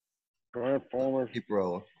 Transformers. Keep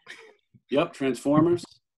rolling. Yep. Transformers.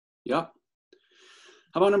 Yep.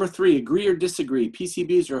 How about number 3? Agree or disagree?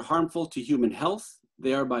 PCBs are harmful to human health.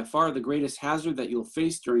 They are by far the greatest hazard that you'll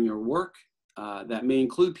face during your work. That may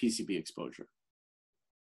include PCB exposure.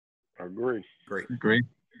 Agree. Great. Agree.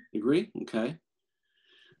 Agree? Okay.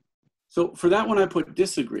 So for that one, I put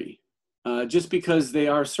disagree, just because they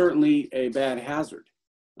are certainly a bad hazard.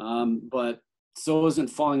 But so isn't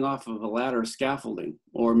falling off of a ladder or scaffolding,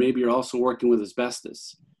 or maybe you're also working with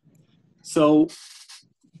asbestos. So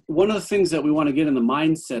one of the things that we want to get in the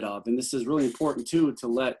mindset of, and this is really important too, to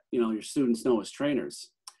let your students know as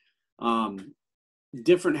trainers,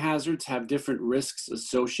 different hazards have different risks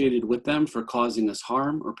associated with them for causing us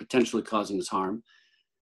harm or potentially causing us harm.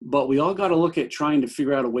 But we all got to look at trying to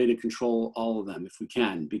figure out a way to control all of them if we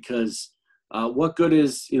can, because what good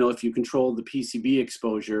is, if you control the PCB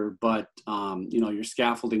exposure, but, your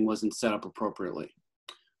scaffolding wasn't set up appropriately,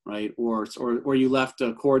 right? Or you left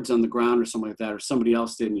cords on the ground or something like that, or somebody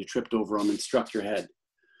else did and you tripped over them and struck your head.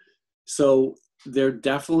 So they're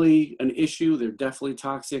definitely an issue. They're definitely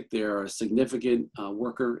toxic. They're a significant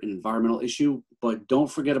worker and environmental issue, but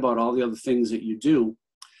don't forget about all the other things that you do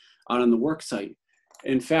out on the work site.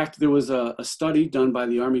 In fact, there was a study done by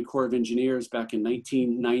the Army Corps of Engineers back in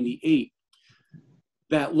 1998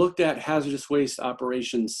 that looked at hazardous waste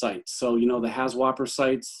operations sites. So, the HAZWOPER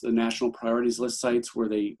sites, the National Priorities List sites, where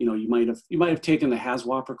they, you might have taken the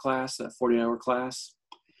HAZWOPER class, that 40-hour class.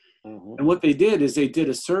 Mm-hmm. And what they did is they did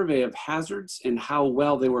a survey of hazards and how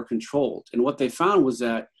well they were controlled. And what they found was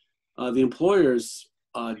that the employers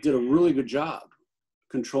did a really good job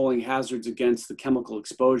controlling hazards against the chemical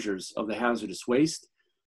exposures of the hazardous waste.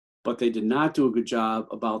 but they did not do a good job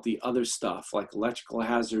about the other stuff like electrical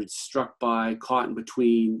hazards, struck by, caught in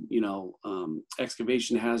between,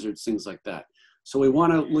 excavation hazards, things like that. So we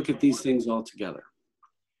want to look at these things all together.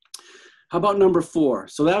 How about number 4?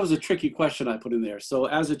 So that was a tricky question I put in there. So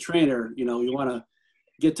as a trainer, you want to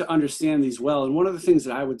get to understand these well. And one of the things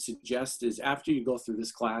that I would suggest is after you go through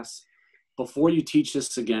this class, before you teach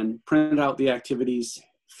this again, print out the activities,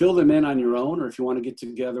 fill them in on your own, or if you want to get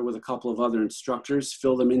together with a couple of other instructors,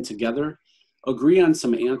 fill them in together, agree on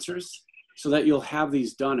some answers so that you'll have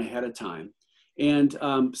these done ahead of time. And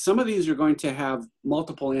some of these are going to have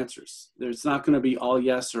multiple answers. There's not going to be all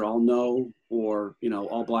yes or all no, or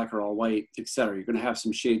all black or all white, etc. You're going to have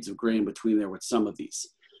some shades of gray in between there with some of these.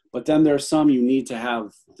 But then there are some you need to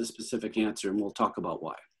have the specific answer, and we'll talk about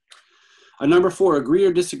why. Number 4, agree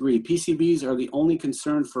or disagree. PCBs are the only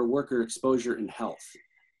concern for worker exposure and health.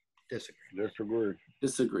 Disagree. Disagree.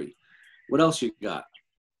 Disagree. What else you got?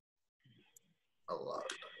 A lot.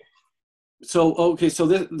 So, okay, so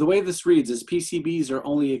the way this reads is PCBs are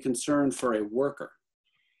only a concern for a worker.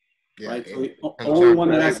 Yeah, right? So the only one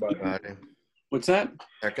that has what's that?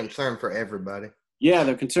 They're concerned for everybody. Yeah,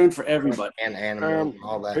 they're concerned for everybody. And animals and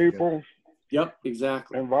all that. People. Yep,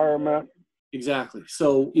 exactly. Environment. Exactly.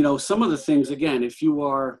 So, some of the things, again, if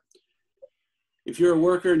you're a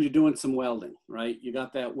worker and you're doing some welding, right? You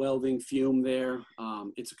got that welding fume there.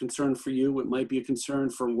 It's a concern for you. It might be a concern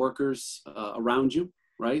for workers around you,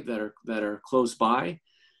 right? That are close by.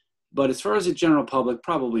 But as far as the general public,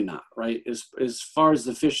 probably not, right? As far as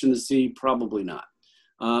the fish in the sea, probably not.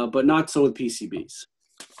 But not so with PCBs.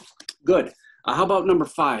 Good. How about number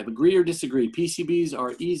 5? Agree or disagree? PCBs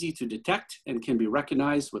are easy to detect and can be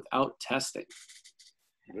recognized without testing.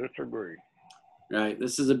 Disagree. Right.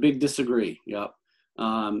 This is a big disagree. Yep.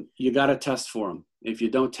 You got to test for them. If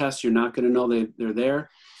you don't test, you're not going to know they're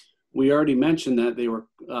there. We already mentioned that they were,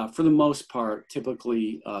 for the most part,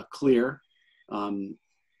 typically clear,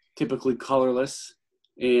 typically colorless,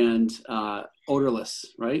 and odorless,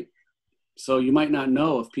 right? So you might not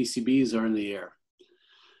know if PCBs are in the air.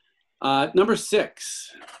 Number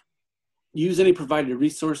 6, use any provided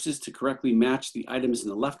resources to correctly match the items in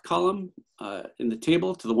the left column in the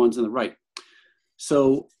table to the ones in the right.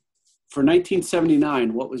 So for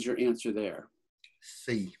 1979, what was your answer there?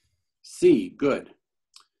 C. C, good.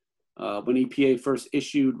 When EPA first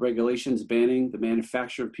issued regulations banning the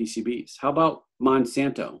manufacture of PCBs. How about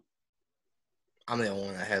Monsanto? I'm the only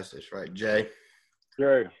one that has this, right? J.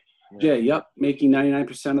 J. J, yep, making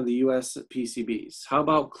 99% of the U.S. PCBs. How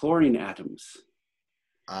about chlorine atoms?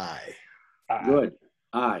 I. Good.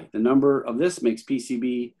 I. The number of this makes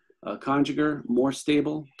PCB conjugate more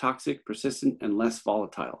stable, toxic, persistent, and less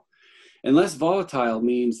volatile. And less volatile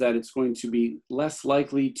means that it's going to be less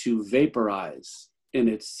likely to vaporize in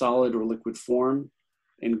its solid or liquid form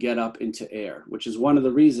and get up into air, which is one of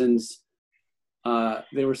the reasons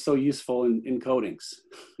they were so useful in coatings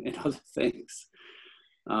and other things.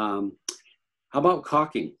 How about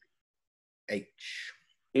caulking? H.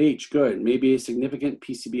 H, good. Maybe a significant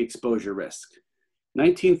PCB exposure risk.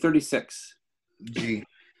 1936. G.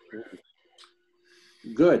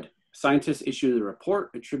 Good. Scientists issued a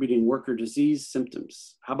report attributing worker disease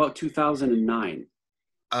symptoms. How about 2009?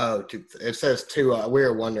 Oh, it says 2. We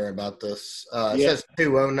were wondering about this. It says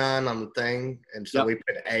 209 on the thing, and so we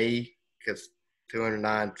put A because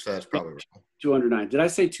 209, so that's probably wrong. 209. Did I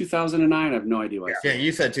say 2009? I have no idea what I said. Yeah,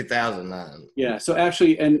 you said 2009. Yeah, so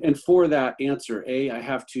actually, and for that answer, A, I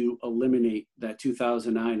have to eliminate that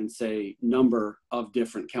 2009 and say number of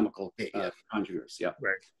different chemical conjugates. Yeah.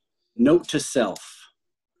 Right. Note to self.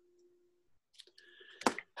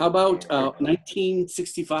 How about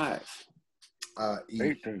 1965? E.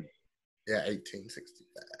 18. Yeah,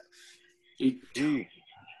 1865. E.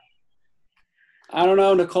 I don't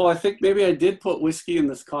know, Nicole. I think maybe I did put whiskey in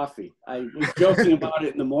this coffee. I was joking about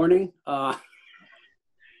it in the morning. My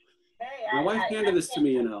wife handed this to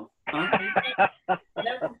me, Huh?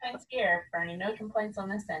 No complaints here, Bernie. No complaints on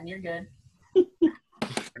this end. You're good. We're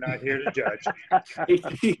not here to judge.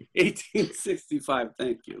 1865.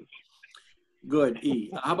 Thank you. Good.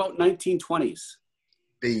 E. How about 1920s?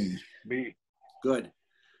 B. B. Good.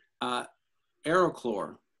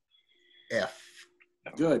 Aerochlor. F.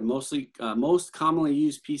 Good. Most commonly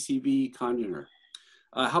used PCB conjugate.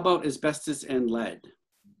 How about asbestos and lead?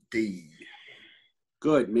 D.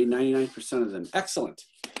 Good. Made 99% of them. Excellent.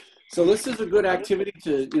 So this is a good activity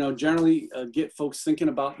to, generally get folks thinking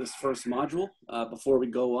about this first module before we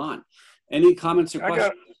go on. Any comments or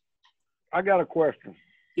questions? I got a question.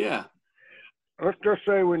 Yeah. Let's just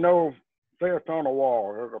say we know, say it's on a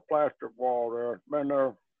wall. There's a plastic wall there. It's been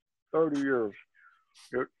there 30 years.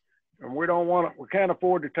 and we don't want it, we can't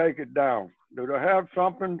afford to take it down. Do they have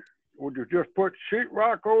something? Would you just put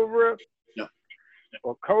sheetrock over it? Yeah.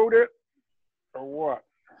 Or coat it? Or what?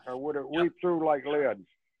 Or would it weep through like lead?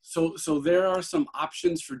 So there are some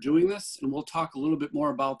options for doing this, and we'll talk a little bit more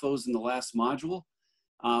about those in the last module.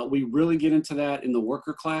 We really get into that in the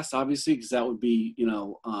worker class, obviously, because that would be,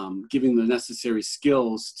 giving the necessary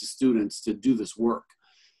skills to students to do this work.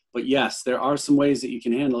 But yes, there are some ways that you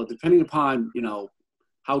can handle it, depending upon,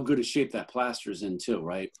 how good a shape that plaster is in too,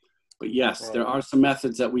 right? But yes, there are some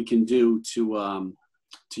methods that we can do to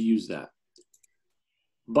use that,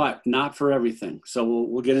 but not for everything. So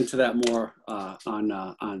we'll get into that more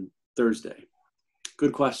on Thursday.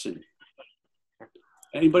 Good question.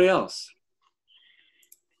 Anybody else?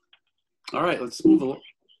 All right, let's move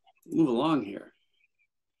along here.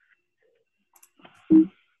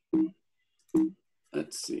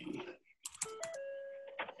 Let's see.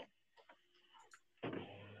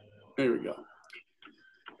 There we go.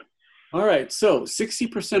 All right, so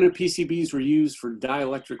 60% of PCBs were used for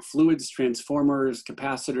dielectric fluids, transformers,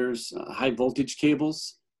 capacitors, high voltage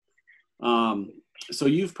cables. So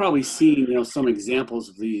you've probably seen, some examples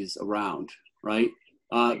of these around, right?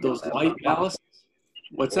 Those light ballasts.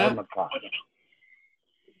 What's that?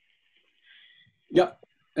 Yep,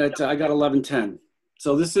 I got 11:10.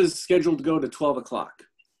 So this is scheduled to go to 12 o'clock.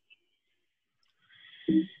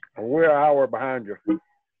 We're an hour behind you.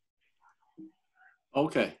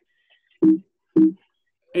 Okay.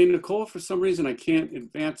 Hey, Nicole, for some reason I can't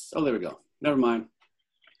advance. Oh, there we go. Never mind.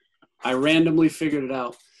 I randomly figured it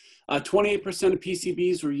out. 28% of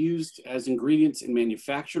PCBs were used as ingredients in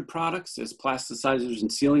manufactured products as plasticizers and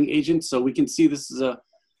sealing agents. So we can see this is a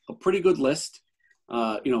pretty good list.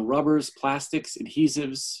 Rubbers, plastics,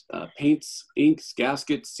 adhesives, paints, inks,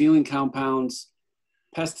 gaskets, sealing compounds,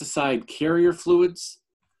 pesticide carrier fluids,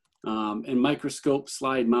 and microscope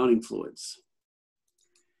slide mounting fluids.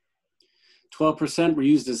 12% were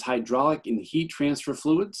used as hydraulic and heat transfer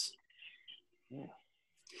fluids.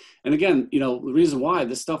 And again, the reason why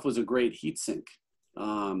this stuff was a great heat sink.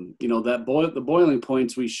 The boiling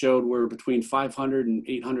points we showed were between 500 and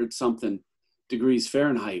 800 something degrees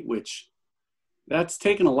Fahrenheit, which that's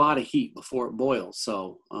taken a lot of heat before it boils.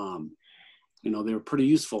 So, they were pretty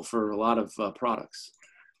useful for a lot of products.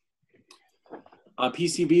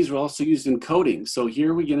 PCBs were also used in coating. So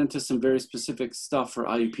here we get into some very specific stuff for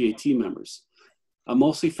IUPAT members.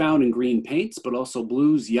 Mostly found in green paints, but also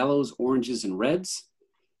blues, yellows, oranges, and reds.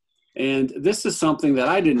 And this is something that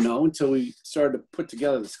I didn't know until we started to put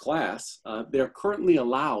together this class. They're currently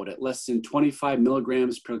allowed at less than 25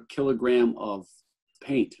 milligrams per kilogram of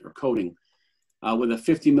paint or coating, with a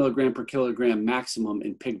 50 milligram per kilogram maximum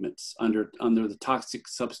in pigments under the Toxic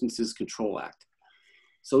Substances Control Act.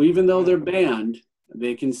 So even though they're banned,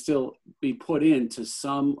 they can still be put into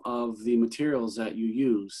some of the materials that you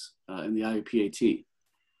use in the IUPAT,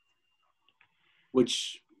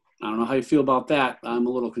 which I don't know how you feel about that. I'm a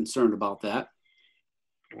little concerned about that.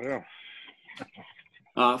 Yeah.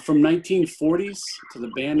 From 1940s to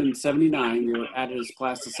the ban in 79, they were added as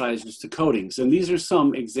plasticizers to coatings. And these are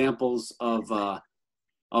some examples of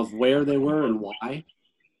where they were and why.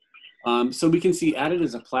 So we can see added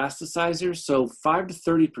as a plasticizer, so 5 to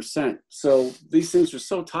 30%. So these things are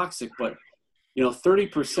so toxic, but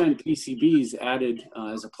 30% PCBs added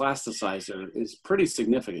as a plasticizer is pretty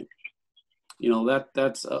significant.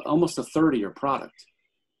 That's almost a third of your product.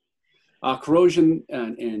 Corrosion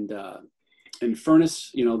and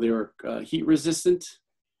furnace, they were heat resistant,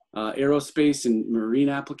 aerospace and marine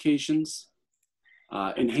applications,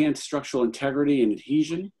 enhanced structural integrity and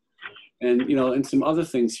adhesion. And some other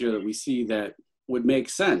things here that we see that would make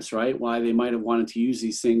sense, right? Why they might have wanted to use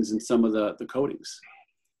these things in some of the coatings.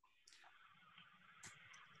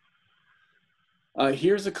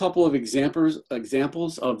 Here's a couple of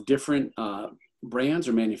examples of different brands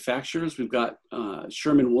or manufacturers. We've got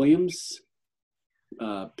Sherman-Williams,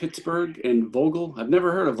 Pittsburgh, and Vogel. I've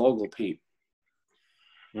never heard of Vogel paint.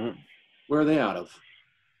 Where are they out of?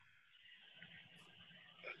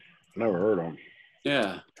 Never heard of them.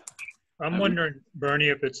 Yeah. I'm wondering, Bernie,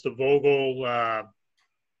 if it's the Vogel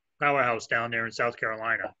powerhouse down there in South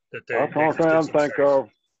Carolina. That's what I'm thinking of.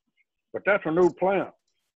 But that's a new plant.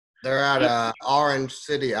 They're out of Orange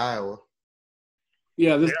City, Iowa.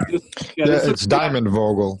 Yeah, it's Diamond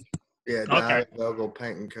Vogel. Yeah, Diamond Vogel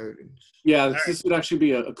Paint and Coatings. Yeah, this would actually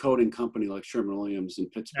be a coating company like Sherman-Williams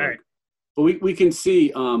in Pittsburgh. Right. But we can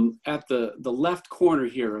see at the left corner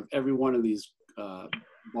here of every one of these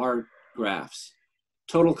bar graphs,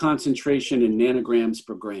 total concentration in nanograms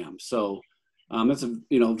per gram. So that's a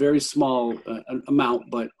very small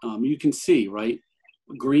amount, but you can see, right,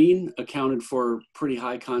 green accounted for pretty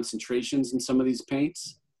high concentrations in some of these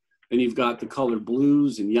paints. Then you've got the color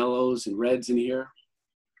blues and yellows and reds in here.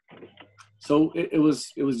 So it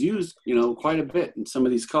was used, you know, quite a bit in some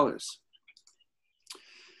of these colors.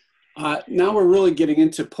 Now we're really getting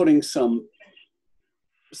into putting some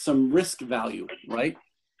risk value, right?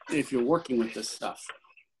 If you're working with this stuff.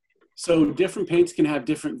 So different paints can have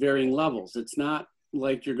different varying levels. It's not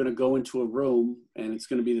like you're going to go into a room and it's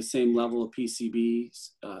going to be the same level of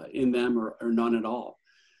PCBs in them or none at all.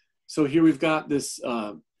 So here we've got this,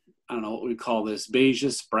 I don't know what we call this,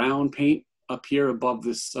 beigeish brown paint up here above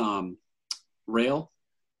this rail.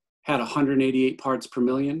 Had 188 parts per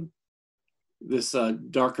million. This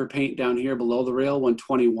darker paint down here below the rail,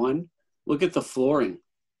 121. Look at the flooring,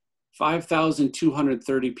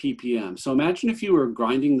 5,230 ppm. So imagine if you were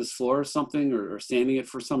grinding this floor or something, or sanding it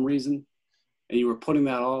for some reason, and you were putting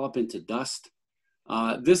that all up into dust.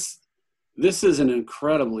 This is an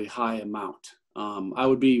incredibly high amount. I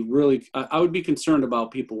would be concerned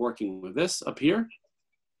about people working with this up here,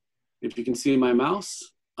 if you can see my mouse.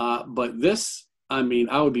 But this, I mean,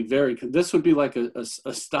 I would be this would be like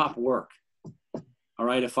a stop work. All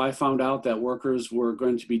right, if I found out that workers were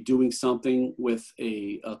going to be doing something with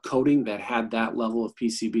a coating that had that level of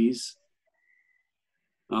PCBs,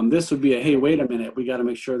 this would be a, hey, wait a minute, we got to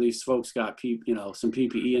make sure these folks got some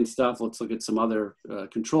PPE and stuff. Let's look at some other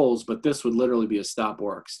controls. But this would literally be a stop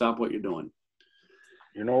work. Stop what you're doing.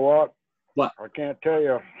 You know what? What? I can't tell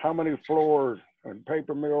you how many floors and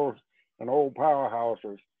paper mills and old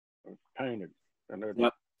powerhouses are painted and they're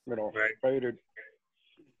faded.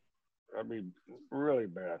 I mean, really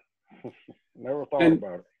bad. Never thought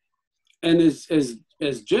about it. And as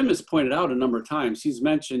Jim has pointed out a number of times, he's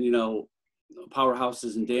mentioned, you know,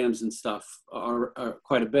 powerhouses and dams and stuff are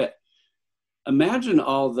quite a bit. Imagine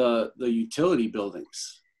all the utility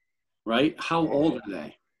buildings, right? How old are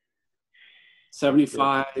they?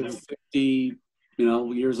 75, 50,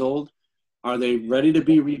 years old. Are they ready to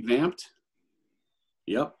be revamped?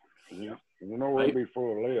 Yep. Yeah. You know where it'd be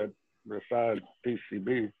full of lead besides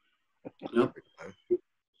PCB. Yep.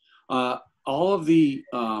 All of the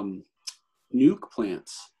nuke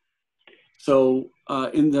plants. So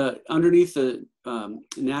underneath the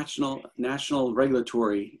National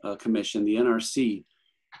Regulatory Commission, the NRC,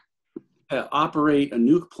 operate a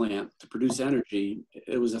nuke plant to produce energy.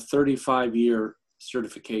 It was a 35-year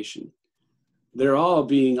certification. They're all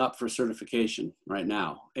being up for certification right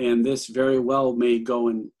now, and this very well may go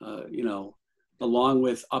in, along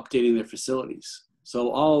with updating their facilities.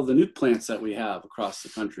 So all the nuke plants that we have across the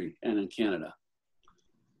country and in Canada.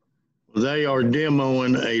 They are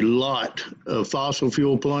demoing a lot of fossil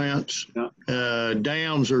fuel plants. Yeah.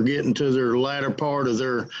 Dams are getting to their latter part of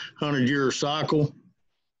their 100-year cycle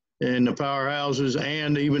in the powerhouses,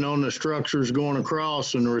 and even on the structures going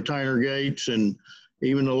across and the retainer gates and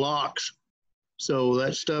even the locks. So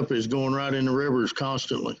that stuff is going right in the rivers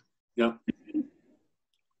constantly. Yep.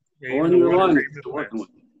 Or in your lungs.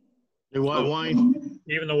 What, Wayne?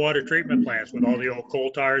 Even the water treatment plants with all the old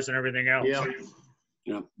coal tars and everything else. Yeah.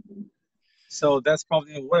 Yeah. So that's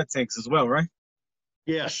probably in water tanks as well, right?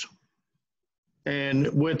 Yes.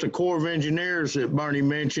 And with the Corps of Engineers that Barney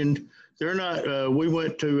mentioned, they're not, we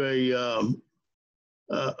went to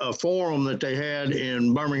a forum that they had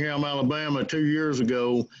in Birmingham, Alabama 2 years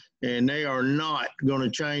ago, and they are not going to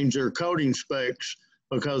change their coating specs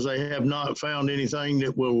because they have not found anything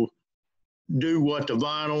that will do what the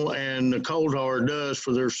vinyl and the coal tar does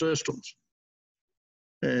for their systems.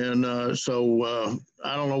 And so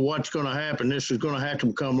I don't know what's going to happen. This is going to have to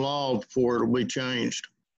become law before it'll be changed.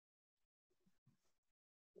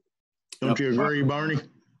 Don't you agree, Barney?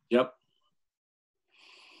 Yep.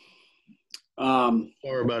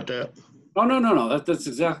 Sorry about that. Oh, no. That's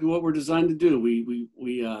exactly what we're designed to do. We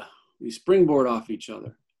springboard off each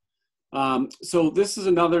other. So this is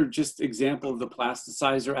another just example of the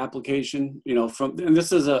plasticizer application, and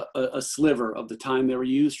this is a sliver of the time they were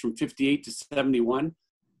used from 58 to 71.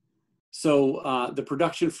 So the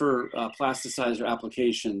production for plasticizer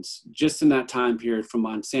applications just in that time period from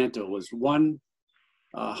Monsanto was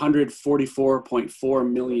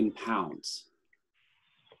 144.4 million pounds.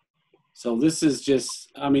 So this is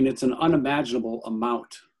just, I mean, it's an unimaginable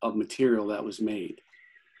amount of material that was made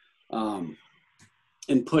and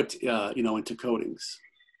put, into coatings.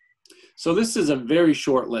 So this is a very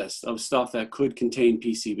short list of stuff that could contain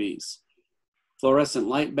PCBs. Fluorescent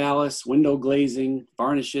light ballast, window glazing,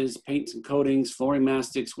 varnishes, paints and coatings, flooring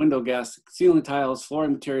mastics, window gas, ceiling tiles,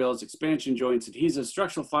 flooring materials, expansion joints, adhesives,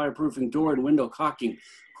 structural fireproofing, door and window caulking.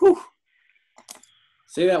 Whew.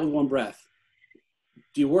 Say that with one breath.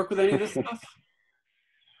 Do you work with any of this stuff?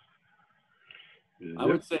 I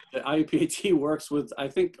would say that IUPAT works with, I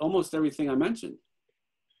think, almost everything I mentioned,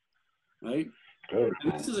 right? Good.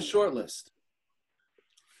 And this is a short list.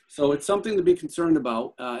 So it's something to be concerned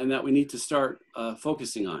about and that we need to start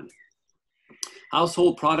focusing on.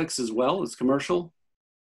 Household products as well as commercial.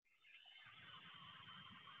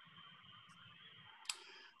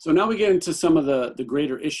 So now we get into some of the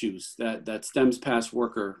greater issues that stems past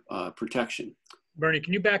worker protection. Bernie,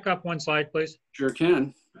 can you back up one slide, please? Sure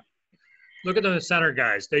can. Look at the center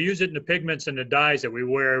guys. They use it in the pigments and the dyes that we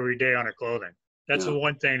wear every day on our clothing. That's the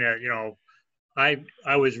one thing that, you know,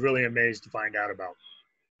 I was really amazed to find out about.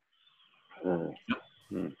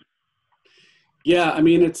 Yeah, I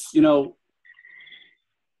mean, it's, you know,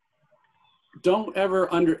 don't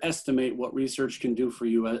ever underestimate what research can do for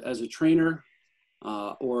you as a trainer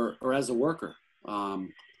or as a worker.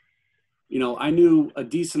 You know, I knew a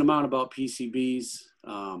decent amount about PCBs,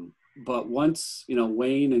 but once, you know,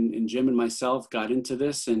 Wayne and Jim and myself got into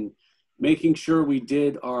this and making sure we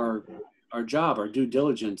did our job, our due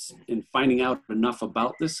diligence in finding out enough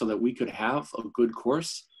about this so that we could have a good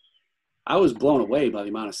course, I was blown away by the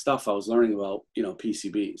amount of stuff I was learning about, you know,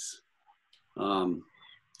 PCBs. A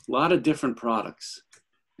lot of different products.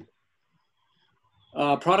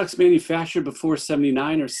 Products manufactured before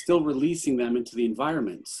 '79 are still releasing them into the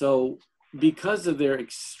environment. So because of their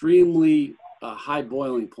extremely high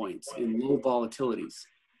boiling points and low volatilities,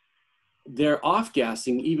 they're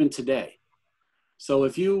off-gassing even today. So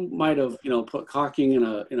if you might have, you know, put caulking in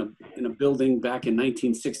a building back in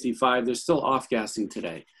 1965, they're still off-gassing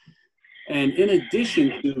today. And in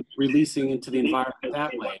addition to releasing into the environment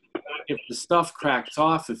that way, if the stuff cracks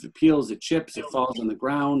off, if it peels, it chips, it falls on the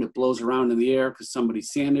ground, it blows around in the air because somebody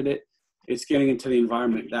sanded it, it's getting into the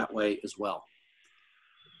environment that way as well.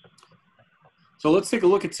 So let's take a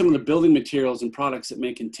look at some of the building materials and products that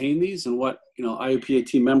may contain these and what, you know,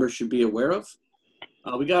 IUPAT members should be aware of.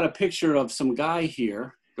 We got a picture of some guy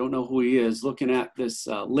here, don't know who he is, looking at this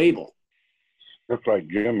label. Looks like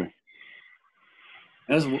Jimmy.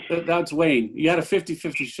 That's Wayne. You got a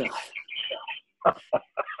 50-50 shot.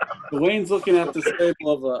 So Wayne's looking at this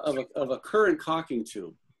label of a current caulking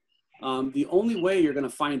tube. The only way you're going to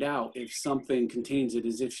find out if something contains it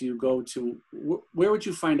is if you go to, where would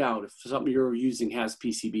you find out if something you're using has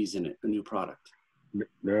PCBs in it, a new product?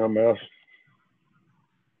 MS.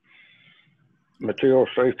 Material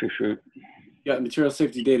safety sheet. Yeah, material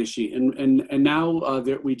safety data sheet. And now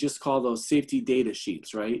we just call those safety data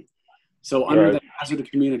sheets, right? So under the hazard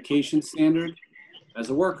of communication standard,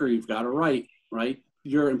 as a worker, you've got to write, right?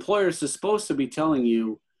 Your employer is supposed to be telling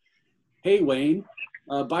you, hey, Wayne,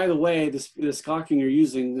 by the way, this caulking you're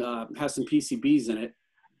using has some PCBs in it.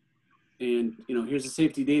 And, you know, here's a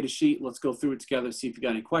safety data sheet. Let's go through it together, see if you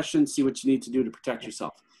got any questions, see what you need to do to protect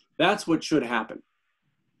yourself. That's what should happen.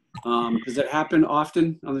 Does it happen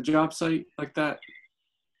often on the job site like that?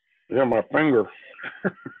 Yeah, my finger.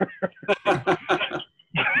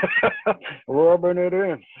 Rubbing it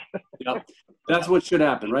in. Yep. That's what should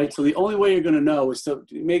happen, right? So the only way you're going to know is to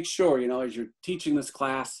make sure, you know, as you're teaching this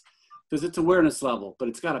class, because it's awareness level, but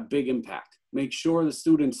it's got a big impact. Make sure the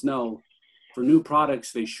students know for new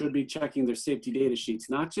products, they should be checking their safety data sheets,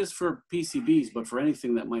 not just for PCBs, but for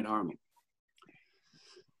anything that might harm them.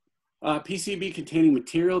 PCB containing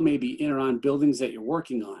material may be in or on buildings that you're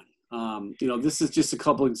working on. You know, this is just a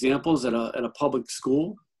couple examples at a public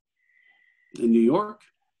school in New York.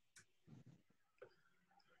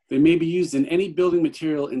 They may be used in any building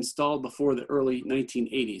material installed before the early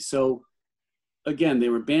 1980s. So again, they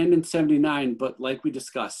were banned in '79, but like we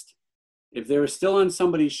discussed, if they were still on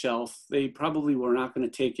somebody's shelf, they probably were not going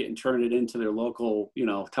to take it and turn it into their local, you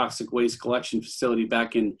know, toxic waste collection facility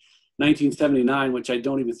back in 1979, which I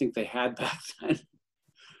don't even think they had back then,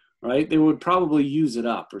 right? They would probably use it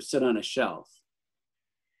up or sit on a shelf.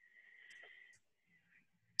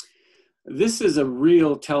 This is a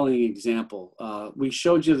real telling example. We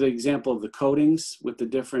showed you the example of the coatings with the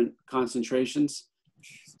different concentrations.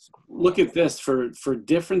 Look at this for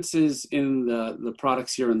differences in the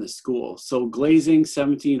products here in the school. So glazing,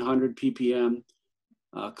 1700 ppm,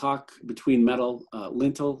 caulk between metal,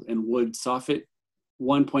 lintel, and wood soffit,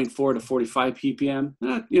 1.4 to 45 ppm.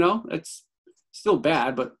 You know, it's still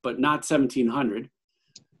bad, but not 1700.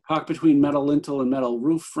 Caulk between metal lintel and metal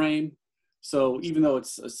roof frame. So even though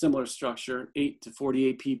it's a similar structure, 8 to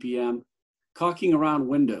 48 ppm. Caulking around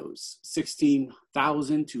windows,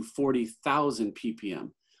 16,000 to 40,000 ppm.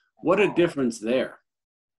 What a difference there.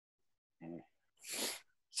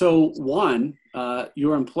 So one,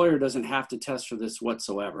 your employer doesn't have to test for this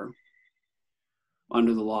whatsoever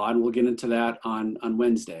under the law, and we'll get into that on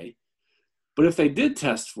Wednesday. But if they did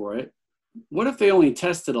test for it, what if they only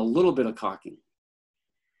tested a little bit of caulking?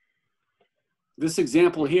 this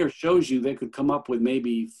example here shows you they could come up with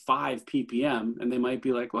maybe 5 ppm, and they might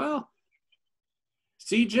be like, well,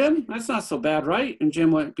 see, Jim, that's not so bad, right? And Jim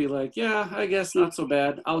might be like, yeah, I guess not so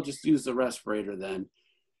bad. I'll just use the respirator then.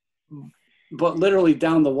 But literally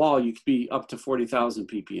down the wall, you could be up to 40,000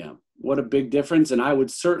 ppm. What a big difference. And I would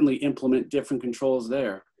certainly implement different controls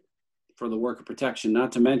there for the worker protection,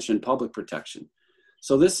 not to mention public protection.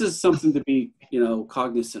 So this is something to be,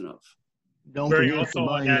 cognizant of. Don't Very forget also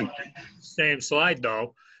to on bring that same slide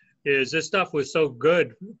though, is this stuff was so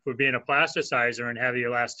good for being a plasticizer and having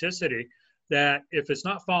elasticity that if it's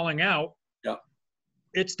not falling out, yeah,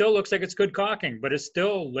 it still looks like it's good caulking, but it's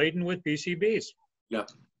still laden with PCBs. Yep.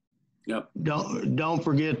 Yep. Don't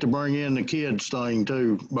forget to bring in the kids thing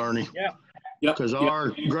too, Bernie. Yeah. Yep. Because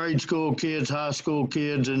our grade school kids, high school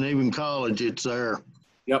kids, and even college, it's there.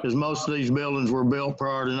 Yep. Because most of these buildings were built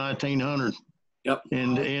prior to 1900. Yep.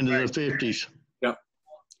 And the end of the 50s. Yep.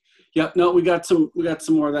 Yep. No, we got some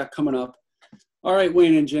more of that coming up. All right,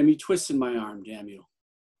 Wayne and Jim, you twisted my arm, damn you.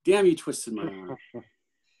 Damn, you twisted my arm.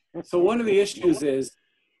 So one of the issues is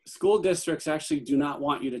school districts actually do not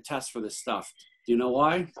want you to test for this stuff. Do you know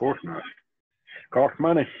why? Of course not. Costs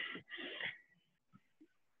money.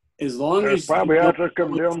 As long That's as probably how they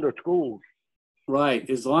come down to schools. Right.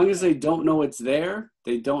 As long as they don't know it's there,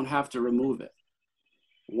 they don't have to remove it.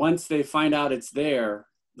 Once they find out it's there,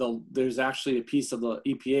 there's actually a piece of the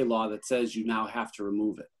EPA law that says you now have to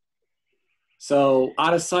remove it. So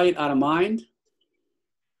out of sight, out of mind.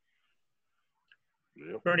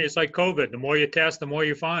 Bernie, it's like COVID. The more you test, the more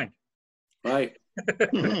you find. Right.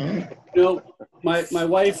 My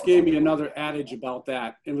wife gave me another adage about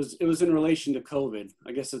that. It was in relation to COVID.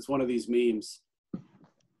 I guess it's one of these memes.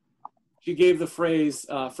 She gave the phrase,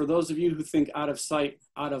 for those of you who think out of sight,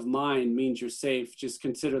 out of mind means you're safe, just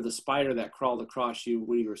consider the spider that crawled across you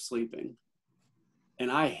when you were sleeping.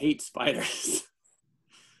 And I hate spiders.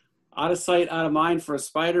 Out of sight, out of mind for a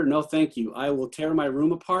spider? No, thank you. I will tear my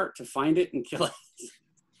room apart to find it and kill it.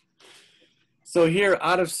 So here,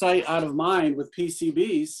 out of sight, out of mind with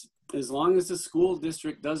PCBs, as long as the school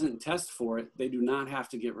district doesn't test for it, they do not have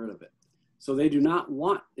to get rid of it. So they do not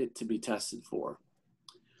want it to be tested for.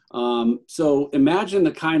 So imagine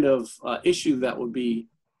the kind of issue that would be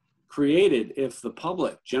created if the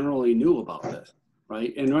public generally knew about this,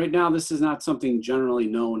 right? And right now, this is not something generally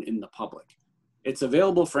known in the public. It's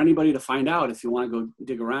available for anybody to find out if you want to go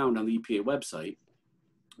dig around on the EPA website.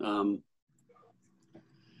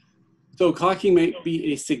 So caulking may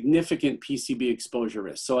be a significant PCB exposure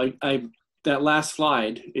risk. So that last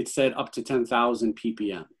slide, it said up to 10,000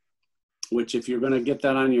 ppm, which if you're going to get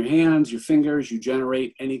that on your hands, your fingers, you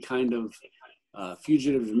generate any kind of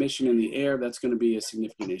fugitive emission in the air, that's going to be a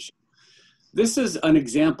significant issue. This is an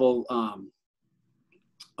example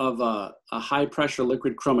of a high pressure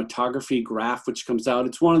liquid chromatography graph, which comes out.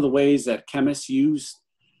 It's one of the ways that chemists use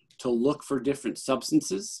to look for different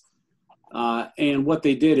substances. And what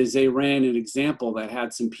they did is they ran an example that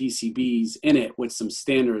had some PCBs in it with some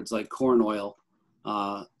standards like corn oil,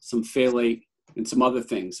 some phthalate, and some other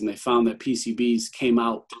things. And they found that PCBs came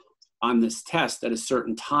out on this test at a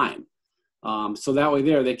certain time. So that way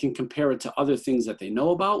they can compare it to other things that they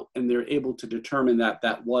know about, and they're able to determine that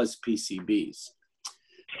that was PCBs.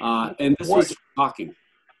 And this was caulking.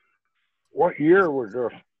 What year was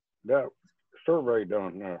that survey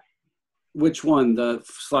done now? Which one? The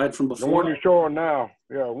slide from before? The one you're showing now.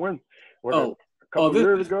 Yeah, when? A couple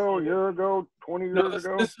years ago, a year ago, 20 years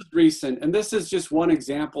ago? This is recent. And this is just one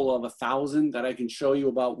example of 1,000 that I can show you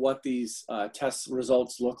about what these test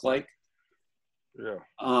results look like. Yeah.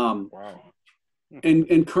 Wow. Hmm.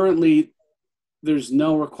 And currently, there's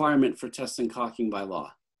no requirement for testing caulking by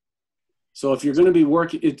law. So if you're going to be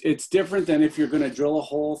working, it's different than if you're going to drill a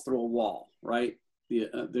hole through a wall, right?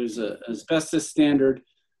 There's an asbestos standard,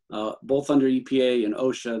 both under EPA and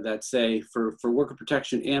OSHA, that say for worker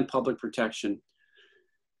protection and public protection,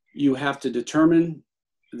 you have to determine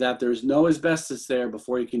that there's no asbestos there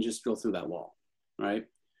before you can just drill through that wall, right?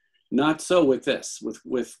 Not so with this,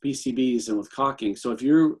 with PCBs and with caulking. So if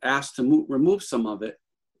you're asked to remove some of it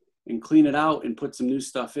and clean it out and put some new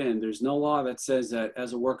stuff in, there's no law that says that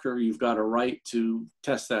as a worker, you've got a right to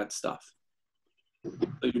test that stuff.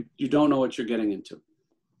 You don't know what you're getting into.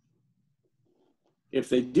 If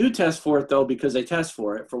they do test for it though, because they test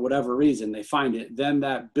for it for whatever reason, they find it, then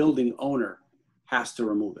that building owner has to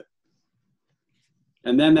remove it.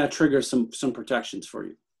 And then that triggers some protections for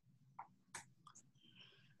you.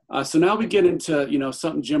 So now we get into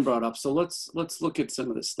something Jim brought up. So let's look at some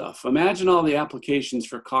of this stuff. Imagine all the applications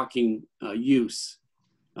for caulking use.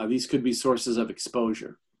 These could be sources of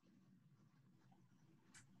exposure.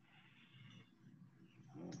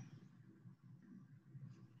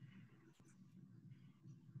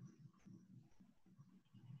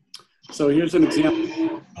 So here's an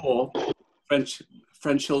example of school,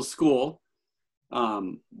 French Hill School.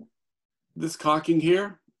 This caulking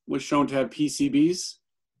here was shown to have PCBs.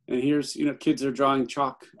 And here's, kids are drawing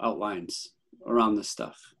chalk outlines around this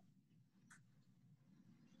stuff.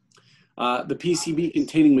 The PCB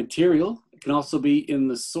containing material can also be in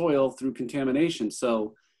the soil through contamination.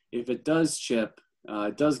 So if it does chip,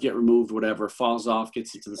 it does get removed, whatever, falls off,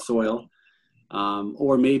 gets into the soil.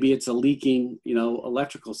 Or maybe it's a leaking,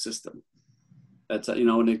 electrical system. That's,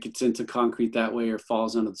 and it gets into concrete that way or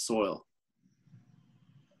falls into the soil.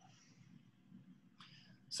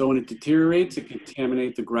 So when it deteriorates, it can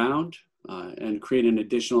contaminate the ground and create an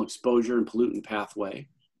additional exposure and pollutant pathway.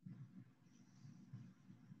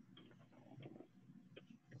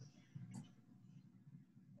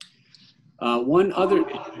 One other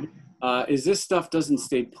is this stuff doesn't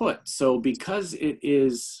stay put. So because it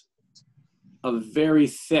is a very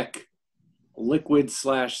thick liquid /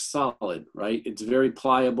 solid, right? It's very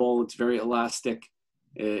pliable, it's very elastic.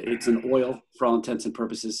 It's an oil for all intents and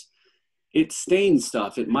purposes. It stains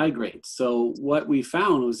stuff, it migrates. So what we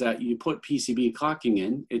found was that you put PCB caulking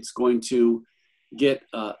in, it's going to get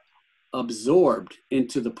absorbed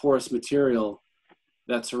into the porous material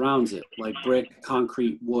that surrounds it, like brick,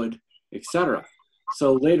 concrete, wood, etc.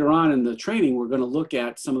 So later on in the training, we're going to look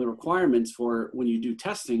at some of the requirements for when you do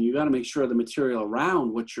testing. You got to make sure the material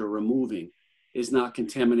around what you're removing is not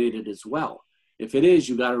contaminated as well. If it is,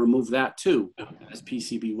 you got to remove that too as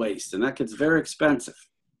PCB waste, and that gets very expensive.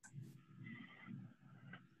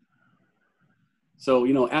 So,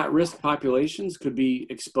 at-risk populations could be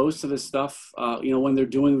exposed to this stuff, when they're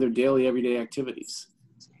doing their daily, everyday activities.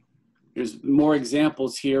 There's more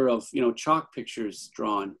examples here of, chalk pictures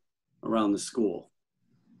drawn around the school.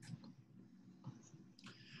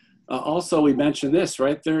 Also, we mentioned this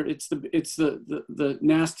right there. It's the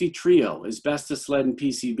nasty trio: asbestos, lead, and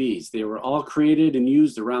PCBs. They were all created and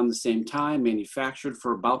used around the same time, manufactured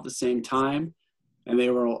for about the same time, and they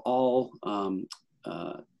were all,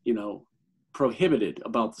 prohibited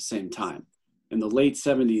about the same time in the late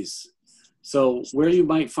 70s. So where you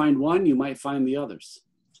might find one, you might find the others.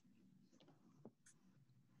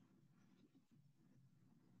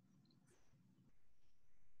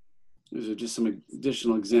 These are just some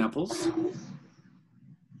additional examples.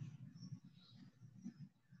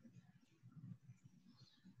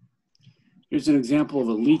 Here's an example of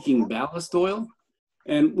a leaking ballast oil.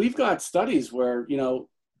 And we've got studies where,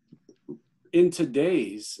 in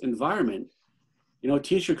today's environment, a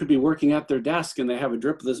teacher could be working at their desk and they have a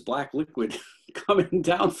drip of this black liquid coming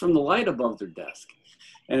down from the light above their desk.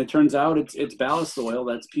 And it turns out it's ballast oil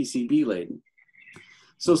that's PCB laden.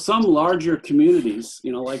 So some larger communities,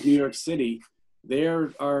 like New York City, they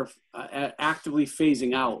are actively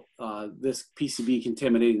phasing out this PCB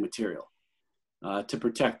contaminating material to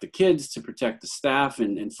protect the kids, to protect the staff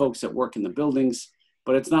and folks that work in the buildings,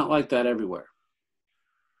 but it's not like that everywhere.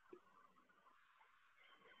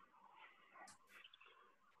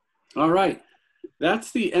 All right,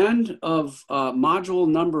 that's the end of module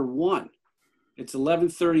number 1. It's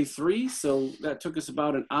 11:33, so that took us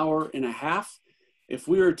about an hour and a half. If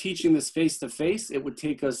we were teaching this face-to-face, it would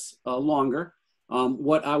take us longer.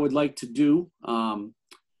 What I would like to do,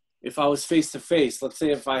 if I was face-to-face, let's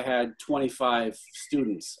say if I had 25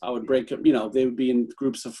 students, I would break up, they would be in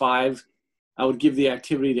groups of 5. I would give the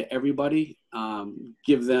activity to everybody,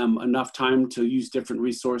 give them enough time to use different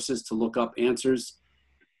resources to look up answers,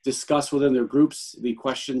 discuss within their groups the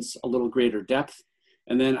questions a little greater depth,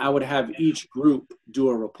 and then I would have each group do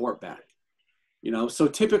a report back. So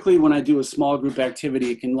typically when I do a small group activity,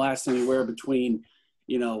 it can last anywhere between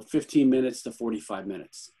 15 minutes to 45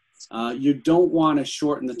 minutes. You don't want to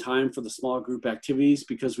shorten the time for the small group activities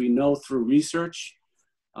because we know through research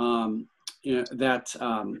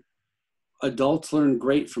that adults learn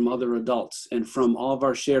great from other adults, and from all of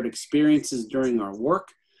our shared experiences during our work,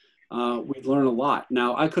 we learn a lot.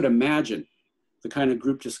 Now, I could imagine the kind of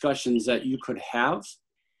group discussions that you could have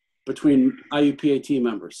between IUPAT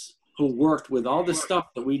members who worked with all the stuff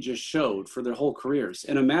that we just showed for their whole careers.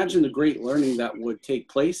 And imagine the great learning that would take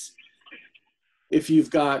place if you've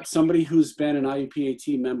got somebody who's been an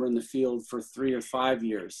IUPAT member in the field for 3 or 5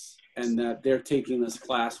 years, and that they're taking this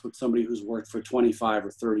class with somebody who's worked for 25 or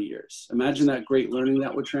 30 years. Imagine that great learning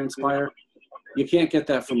that would transpire. You can't get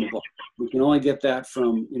that from a book. We can only get that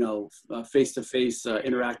from, face-to-face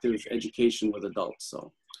interactive education with adults.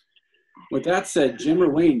 So with that said, Jim or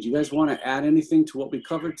Wayne, do you guys want to add anything to what we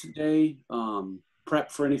covered today?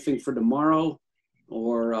 Prep for anything for tomorrow,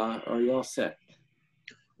 or are you all set?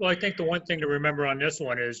 Well, I think the one thing to remember on this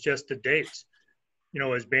one is just the dates. It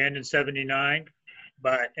was banned in 79.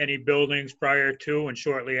 but any buildings prior to and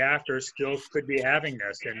shortly after still could be having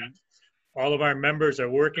this. And all of our members are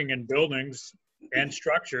working in buildings and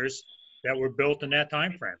structures that were built in that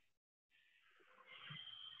time frame.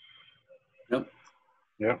 Yep.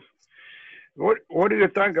 Yeah. What do you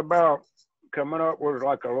think about coming up with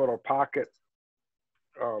like a little pocket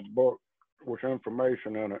book with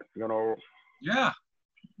information in it, you know? Yeah.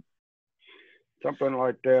 Something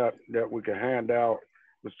like that we can hand out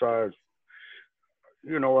besides,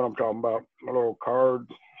 you know what I'm talking about, a little card.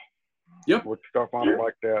 Yep. With stuff on it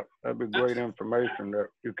like that. That'd be great information that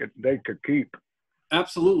they could keep.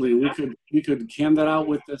 Absolutely. We could hand that out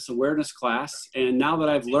with this awareness class. And now that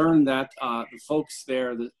I've learned that the folks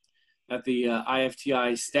there at the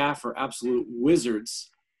IFTI staff are absolute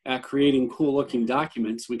wizards at creating cool looking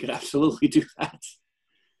documents, we could absolutely do that.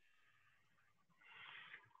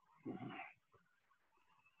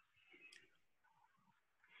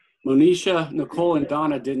 Monisha, Nicole, and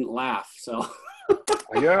Donna didn't laugh, so.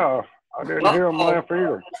 Yeah, I didn't hear them laugh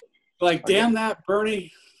either. Like, damn that,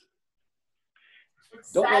 Bernie.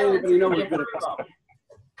 Don't let anybody know we're good at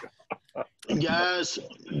this. Guys,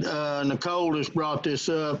 Nicole just brought this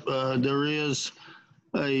up. There is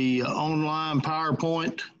a online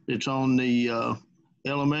PowerPoint. It's on the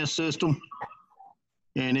LMS system,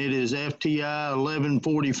 and it is FTI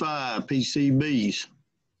 1145 PCBs.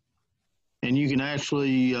 And you can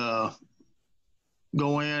actually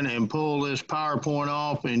go in and pull this PowerPoint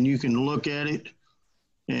off, and you can look at it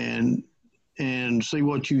and see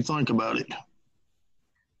what you think about it.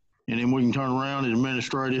 And then we can turn around and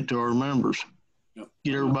administrate it to our members. Yep.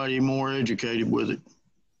 Get everybody more educated with it.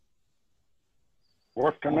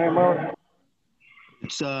 What's the name of it?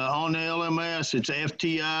 It's on the LMS. It's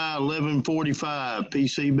FTI 1145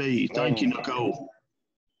 PCB. Thank you, Nicole.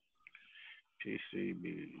 PCB.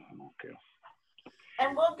 Okay.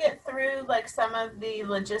 And we'll get through like some of the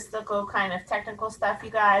logistical kind of technical stuff, you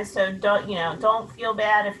guys. So don't feel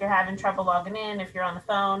bad if you're having trouble logging in, if you're on the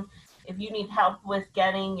phone. If you need help with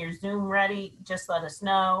getting your Zoom ready, just let us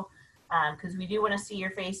know, because we do want to see your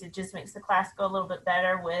face. It just makes the class go a little bit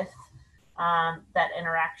better with that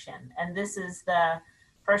interaction. And this is the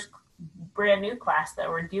first brand new class that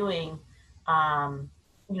we're doing,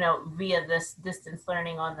 via this distance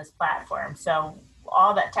learning on this platform. So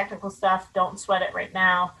all that technical stuff, don't sweat it right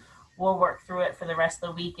now. We'll work through it for the rest of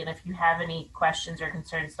the week. And if you have any questions or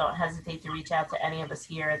concerns, don't hesitate to reach out to any of us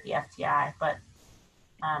here at the FTI. But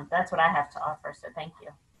that's what I have to offer, so thank you.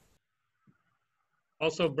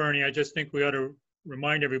 Also, Bernie, I just think we ought to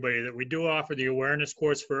remind everybody that we do offer the awareness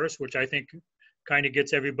course first, which I think kind of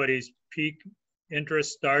gets everybody's peak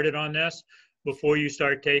interest started on this before you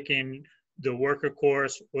start taking the worker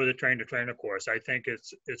course or the train-to-trainer course. I think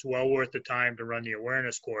it's well worth the time to run the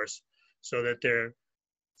awareness course so that they're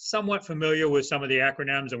somewhat familiar with some of the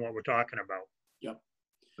acronyms and what we're talking about. Yep.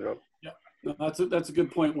 Yep. Yep. No, that's a good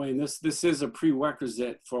point, Wayne. This is a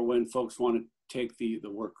prerequisite for when folks want to take the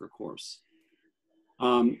worker course.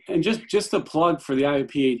 And just a plug for the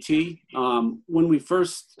IPAT. When we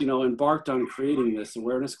first embarked on creating this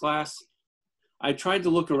awareness class, I tried to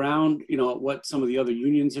look around at what some of the other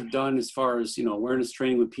unions have done as far as awareness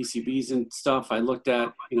training with PCBs and stuff. I looked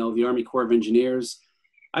at the Army Corps of Engineers.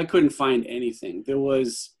 I couldn't find anything. There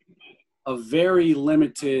was a very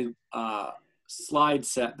limited slide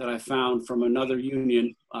set that I found from another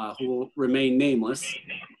union who will remain nameless,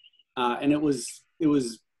 and it was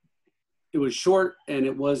short, and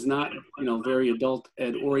it was not very adult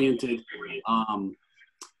ed oriented.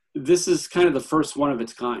 This is kind of the first one of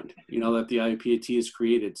its kind that the IPAT has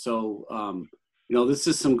created. So this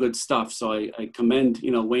is some good stuff. So I commend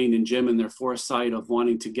Wayne and Jim and their foresight of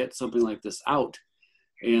wanting to get something like this out.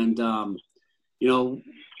 And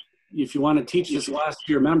if you want to teach this class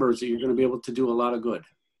to your members, you're going to be able to do a lot of good.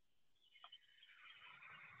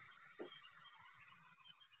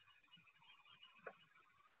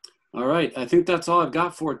 All right, I think that's all I've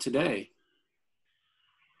got for today.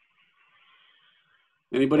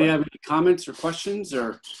 Anybody have any comments or questions?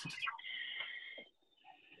 Or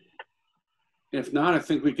if not, I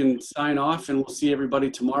think we can sign off, and we'll see everybody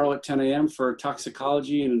tomorrow at 10 a.m. for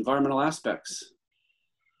toxicology and environmental aspects.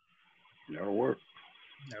 That'll work.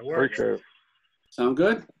 That works. Appreciate it. Sound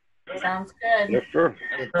good? Sounds good. Yes, sir.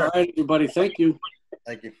 All right, everybody. Thank you.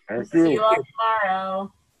 Thank you. Thank See you all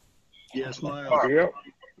tomorrow. Yes, ma'am. Yep.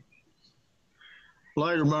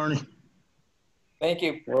 Later, Bernie. Thank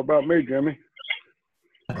you. What about me, Jimmy?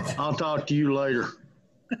 I'll talk to you later.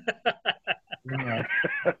 That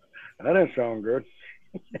didn't sound good.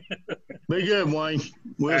 Be good, Wayne.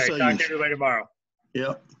 We'll All right, see talk you. to everybody tomorrow.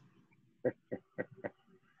 Yep.